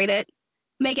concentrate it,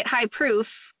 make it high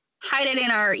proof, hide it in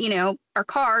our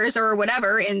cars or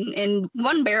whatever in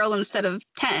one barrel instead of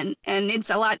 10. And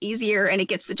it's a lot easier and it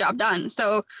gets the job done.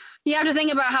 So you have to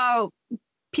think about how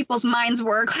people's minds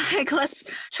work. Like, let's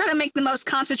try to make the most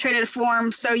concentrated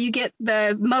form so you get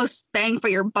the most bang for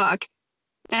your buck.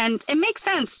 And it makes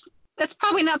sense. That's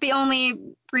probably not the only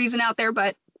reason out there,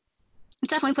 but it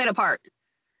definitely played a part.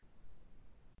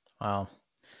 Wow.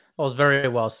 Well, it was very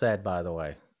well said, by the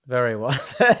way. Very well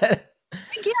said.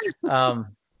 Thank you.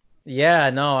 Yeah,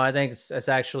 no, I think it's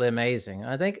actually amazing.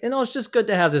 I think, it's just good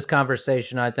to have this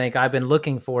conversation. I think I've been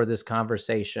looking for this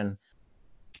conversation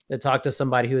to talk to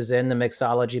somebody who's in the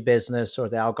mixology business or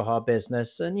the alcohol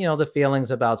business, and, the feelings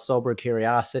about sober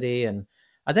curiosity. And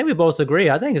I think we both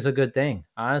agree. I think it's a good thing.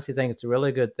 I honestly think it's a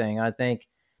really good thing. I think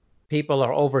people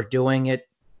are overdoing it,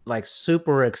 like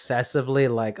super excessively.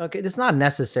 Like, okay, it's not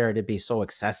necessary to be so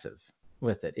excessive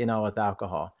with it, with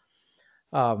alcohol.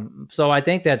 So I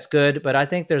think that's good, but I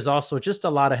think there's also just a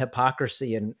lot of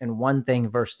hypocrisy in one thing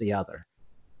versus the other.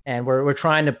 And we're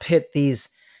trying to pit these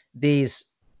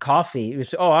coffee.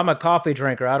 Oh, I'm a coffee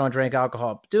drinker, I don't drink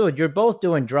alcohol. Dude, you're both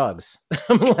doing drugs.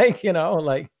 Like, like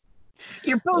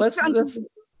you're both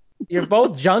you're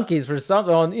both junkies for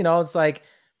something. It's like,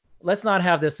 let's not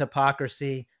have this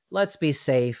hypocrisy. Let's be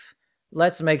safe.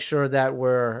 Let's make sure that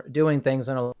we're doing things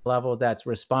on a level that's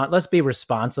let's be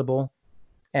responsible.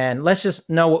 And let's just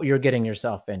know what you're getting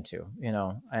yourself into,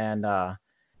 and,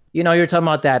 you're talking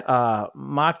about that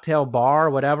mocktail bar,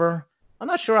 whatever. I'm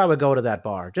not sure I would go to that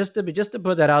bar, just to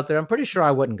put that out there. I'm pretty sure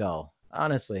I wouldn't go.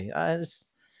 Honestly, it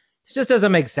just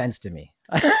doesn't make sense to me.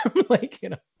 Like,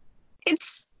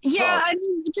 it's, yeah, I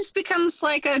mean, it just becomes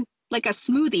like a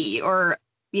smoothie or,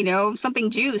 something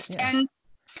juiced. Yeah.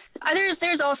 And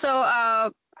there's also,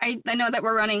 I know that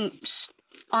we're running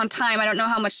on time. I don't know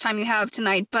how much time you have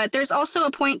tonight, but there's also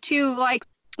a point too, like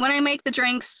when I make the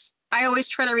drinks, I always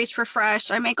try to reach for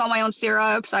fresh. I make all my own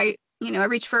syrups. I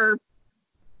reach for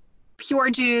pure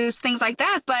juice, things like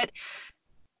that. But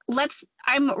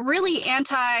I'm really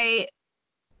anti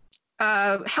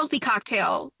healthy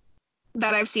cocktail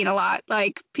that I've seen a lot.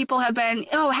 Like people have been,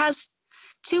 it has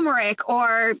turmeric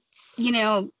or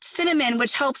cinnamon,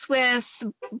 which helps with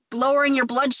lowering your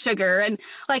blood sugar. And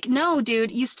like, no,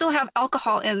 dude, you still have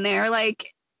alcohol in there. Like,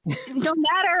 no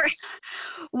matter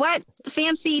what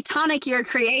fancy tonic you're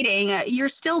creating, you're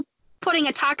still putting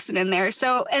a toxin in there.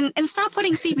 So, and stop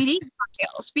putting CBD in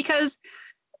cocktails, because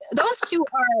those two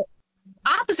are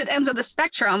opposite ends of the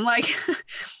spectrum. Like,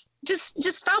 just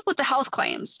stop with the health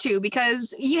claims too,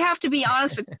 because you have to be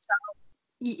honest with yourself.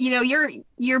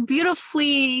 Your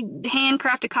beautifully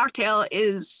handcrafted cocktail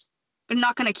is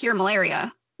not going to cure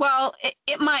malaria. Well,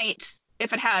 it might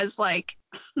if it has like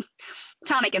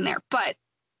tonic in there, but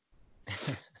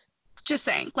just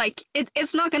saying, like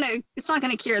it's not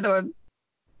gonna cure the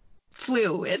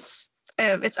flu. It's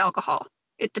alcohol.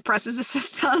 It depresses the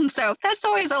system. So that's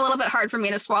always a little bit hard for me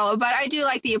to swallow, but I do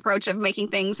like the approach of making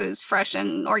things as fresh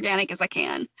and organic as I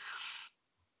can.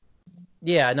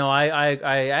 Yeah, no, I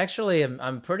actually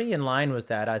I'm pretty in line with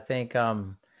that. I think, I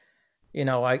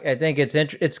think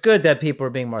it's good that people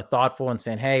are being more thoughtful and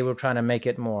saying, hey, we're trying to make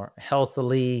it more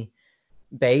healthily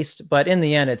based, but in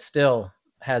the end, it still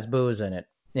has booze in it,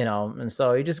 and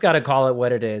so you just got to call it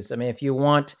what it is. I mean, if you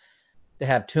want to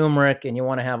have turmeric and you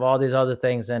want to have all these other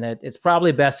things in it, it's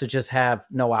probably best to just have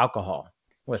no alcohol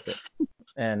with it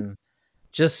and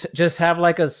just have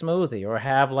like a smoothie or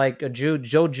have like a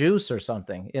Joe juice or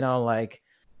something, like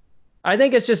I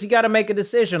think it's just, you got to make a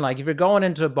decision. Like if you're going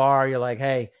into a bar, you're like,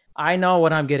 hey, I know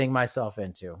what I'm getting myself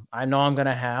into. I know I'm going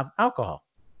to have alcohol.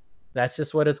 That's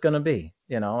just what it's going to be.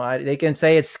 They can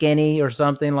say it's skinny or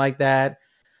something like that,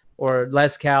 or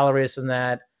less calories than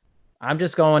that. I'm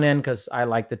just going in because I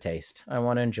like the taste. I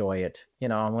want to enjoy it.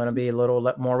 I'm going to be a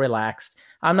little more relaxed.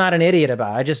 I'm not an idiot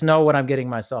about it. I just know what I'm getting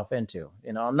myself into.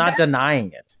 I'm not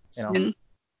denying it.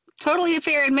 Totally a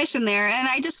fair admission there. And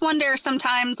I just wonder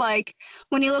sometimes, like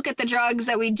when you look at the drugs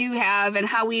that we do have and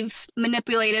how we've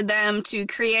manipulated them to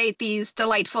create these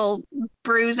delightful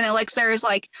brews and elixirs,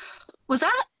 like, was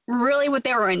that really what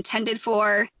they were intended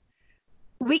for?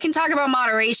 We can talk about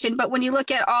moderation, but when you look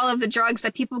at all of the drugs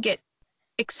that people get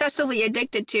excessively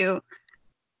addicted to,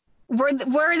 were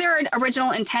their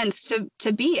original intents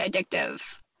to be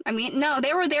addictive? I mean, no,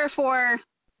 they were there for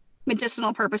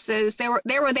medicinal purposes. They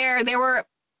were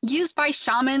used by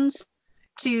shamans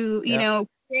to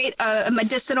create a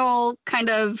medicinal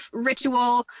kind of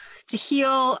ritual to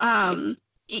heal.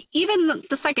 Even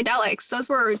the psychedelics, those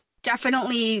were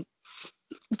definitely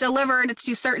delivered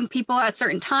to certain people at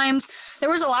certain times.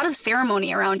 There was a lot of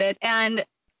ceremony around it, and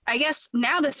I guess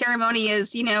now the ceremony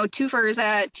is, twofers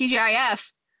at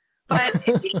TGIF, but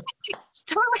it's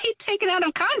totally taken out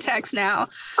of context now.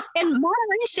 And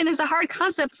moderation is a hard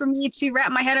concept for me to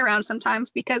wrap my head around sometimes,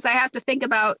 because I have to think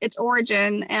about its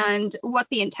origin and what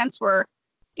the intents were.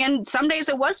 And some days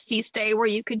it was feast day where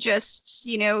you could just,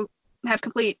 have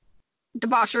complete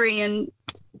debauchery and,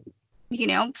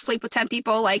 sleep with 10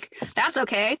 people. Like, that's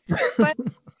okay. But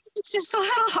it's just a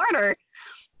little harder.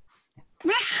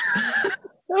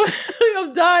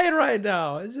 I'm dying right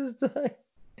now. It's just,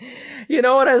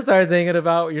 what I started thinking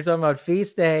about? You're talking about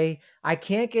feast day. I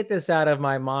can't get this out of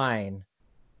my mind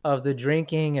of the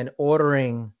drinking and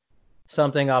ordering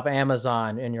something off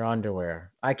Amazon in your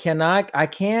underwear. I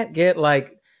can't get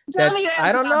like that.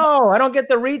 I don't know. I don't get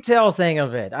the retail thing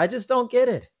of it. I just don't get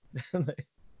it.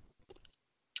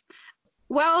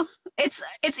 Well,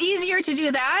 it's easier to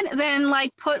do that than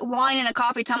like put wine in a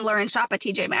coffee tumbler and shop at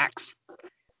TJ Maxx.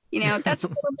 That's a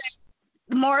little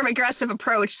bit more of an aggressive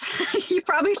approach. You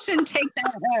probably shouldn't take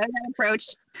that approach.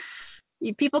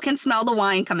 People can smell the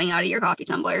wine coming out of your coffee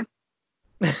tumbler.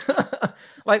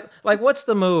 like what's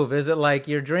the move? Is it like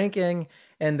you're drinking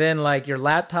and then like your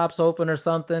laptop's open or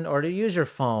something, or do you use your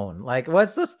phone? Like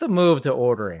what's the move to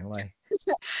ordering? Like,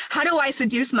 how do I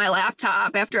seduce my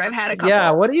laptop after I've had a couple?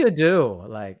 Yeah, what do you do?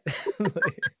 Like,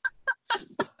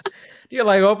 you're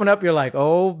like open up. You're like,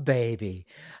 oh baby,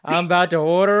 I'm about to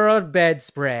order a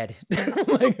bedspread.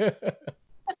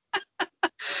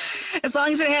 As long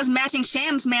as it has matching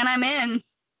shams, man, I'm in.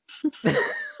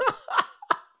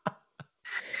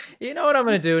 You know what I'm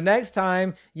going to do? Next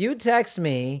time you text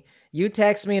me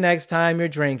next time you're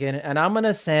drinking, and I'm going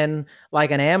to send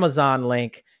like an Amazon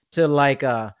link to like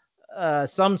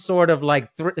some sort of like,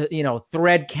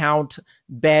 thread count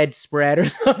bedspread or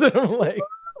something.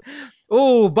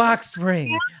 Oh, box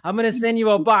spring. I'm gonna send you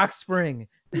a box spring.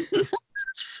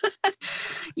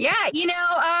 Yeah,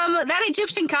 that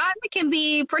Egyptian cotton can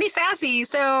be pretty sassy.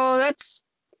 So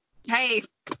hey,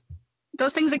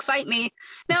 those things excite me.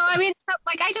 No, I mean,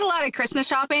 like I did a lot of Christmas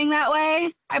shopping that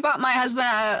way. I bought my husband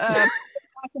a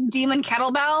demon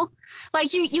kettlebell.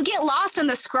 Like you get lost in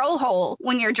the scroll hole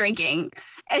when you're drinking.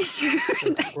 The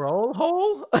scroll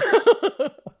hole?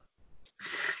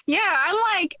 Yeah, I'm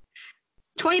like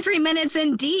 23 minutes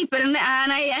in deep, and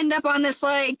I end up on this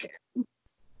like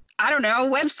I don't know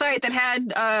website that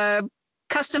had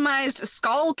customized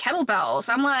skull kettlebells.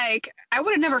 I'm like, I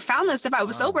would have never found this if I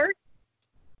was sober.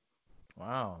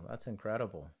 Wow, that's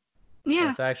incredible. Yeah,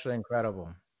 that's actually incredible.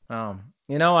 I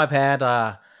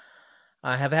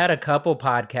have had a couple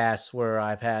podcasts where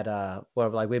I've had where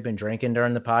like we've been drinking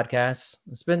during the podcast.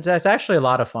 It's actually a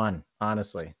lot of fun,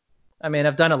 honestly. I mean,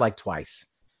 I've done it like twice.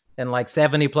 In like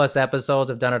 70 plus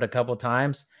episodes, I've done it a couple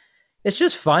times. It's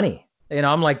just funny.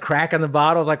 I'm like cracking the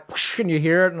bottles, like, whoosh, and you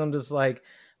hear it, and I'm just like,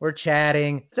 we're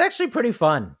chatting. It's actually pretty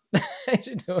fun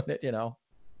doing it,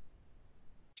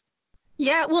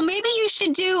 Yeah, well, maybe you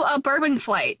should do a Bourbon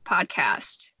Flight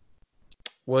podcast.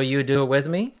 Will you do it with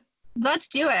me? Let's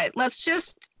do it. Let's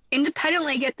just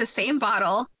independently get the same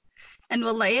bottle, and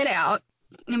we'll lay it out,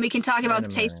 and we can talk about the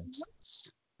taste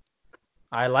notes.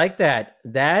 I like that.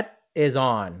 That is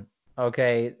on.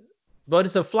 Okay. But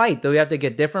it's a flight. Do we have to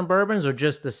get different bourbons or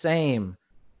just the same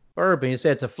bourbon? You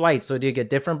said it's a flight. So do you get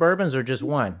different bourbons or just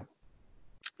one?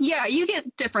 Yeah, you get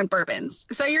different bourbons.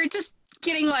 So you're just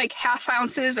getting like half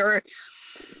ounces or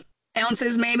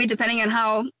ounces, maybe, depending on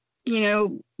how,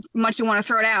 much you want to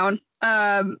throw down.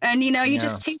 And, you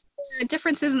just taste the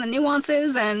differences and the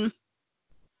nuances. And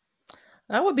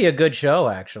that would be a good show,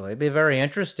 actually. It'd be very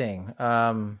interesting.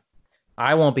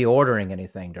 I won't be ordering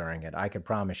anything during it. I can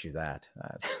promise you that.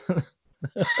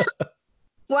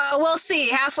 Well, we'll see.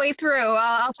 Halfway through,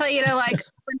 I'll tell you to like,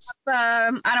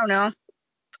 I don't know,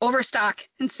 overstock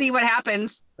and see what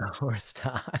happens.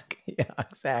 Overstock. Yeah,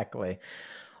 exactly.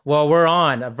 Well, we're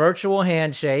on a virtual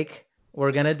handshake.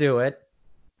 We're going to do it.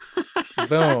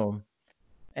 Boom.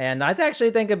 And I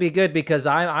actually think it'd be good because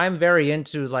I'm very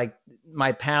into like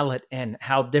my palate and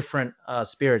how different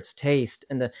spirits taste,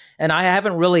 and I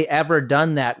haven't really ever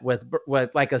done that with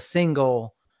like a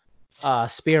single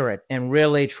spirit and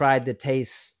really tried to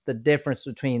taste the difference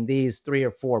between these 3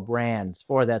 or 4 brands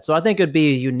for that. So I think it'd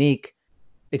be a unique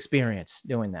experience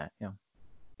doing that.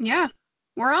 Yeah,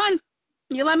 we're on.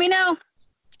 You let me know.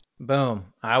 Boom.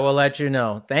 I will let you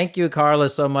know. Thank you, Carla,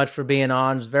 so much for being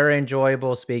on. It's very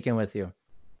enjoyable speaking with you.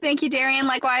 Thank you, Darian.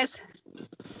 Likewise.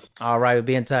 All right. We'll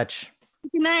be in touch.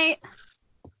 Good night.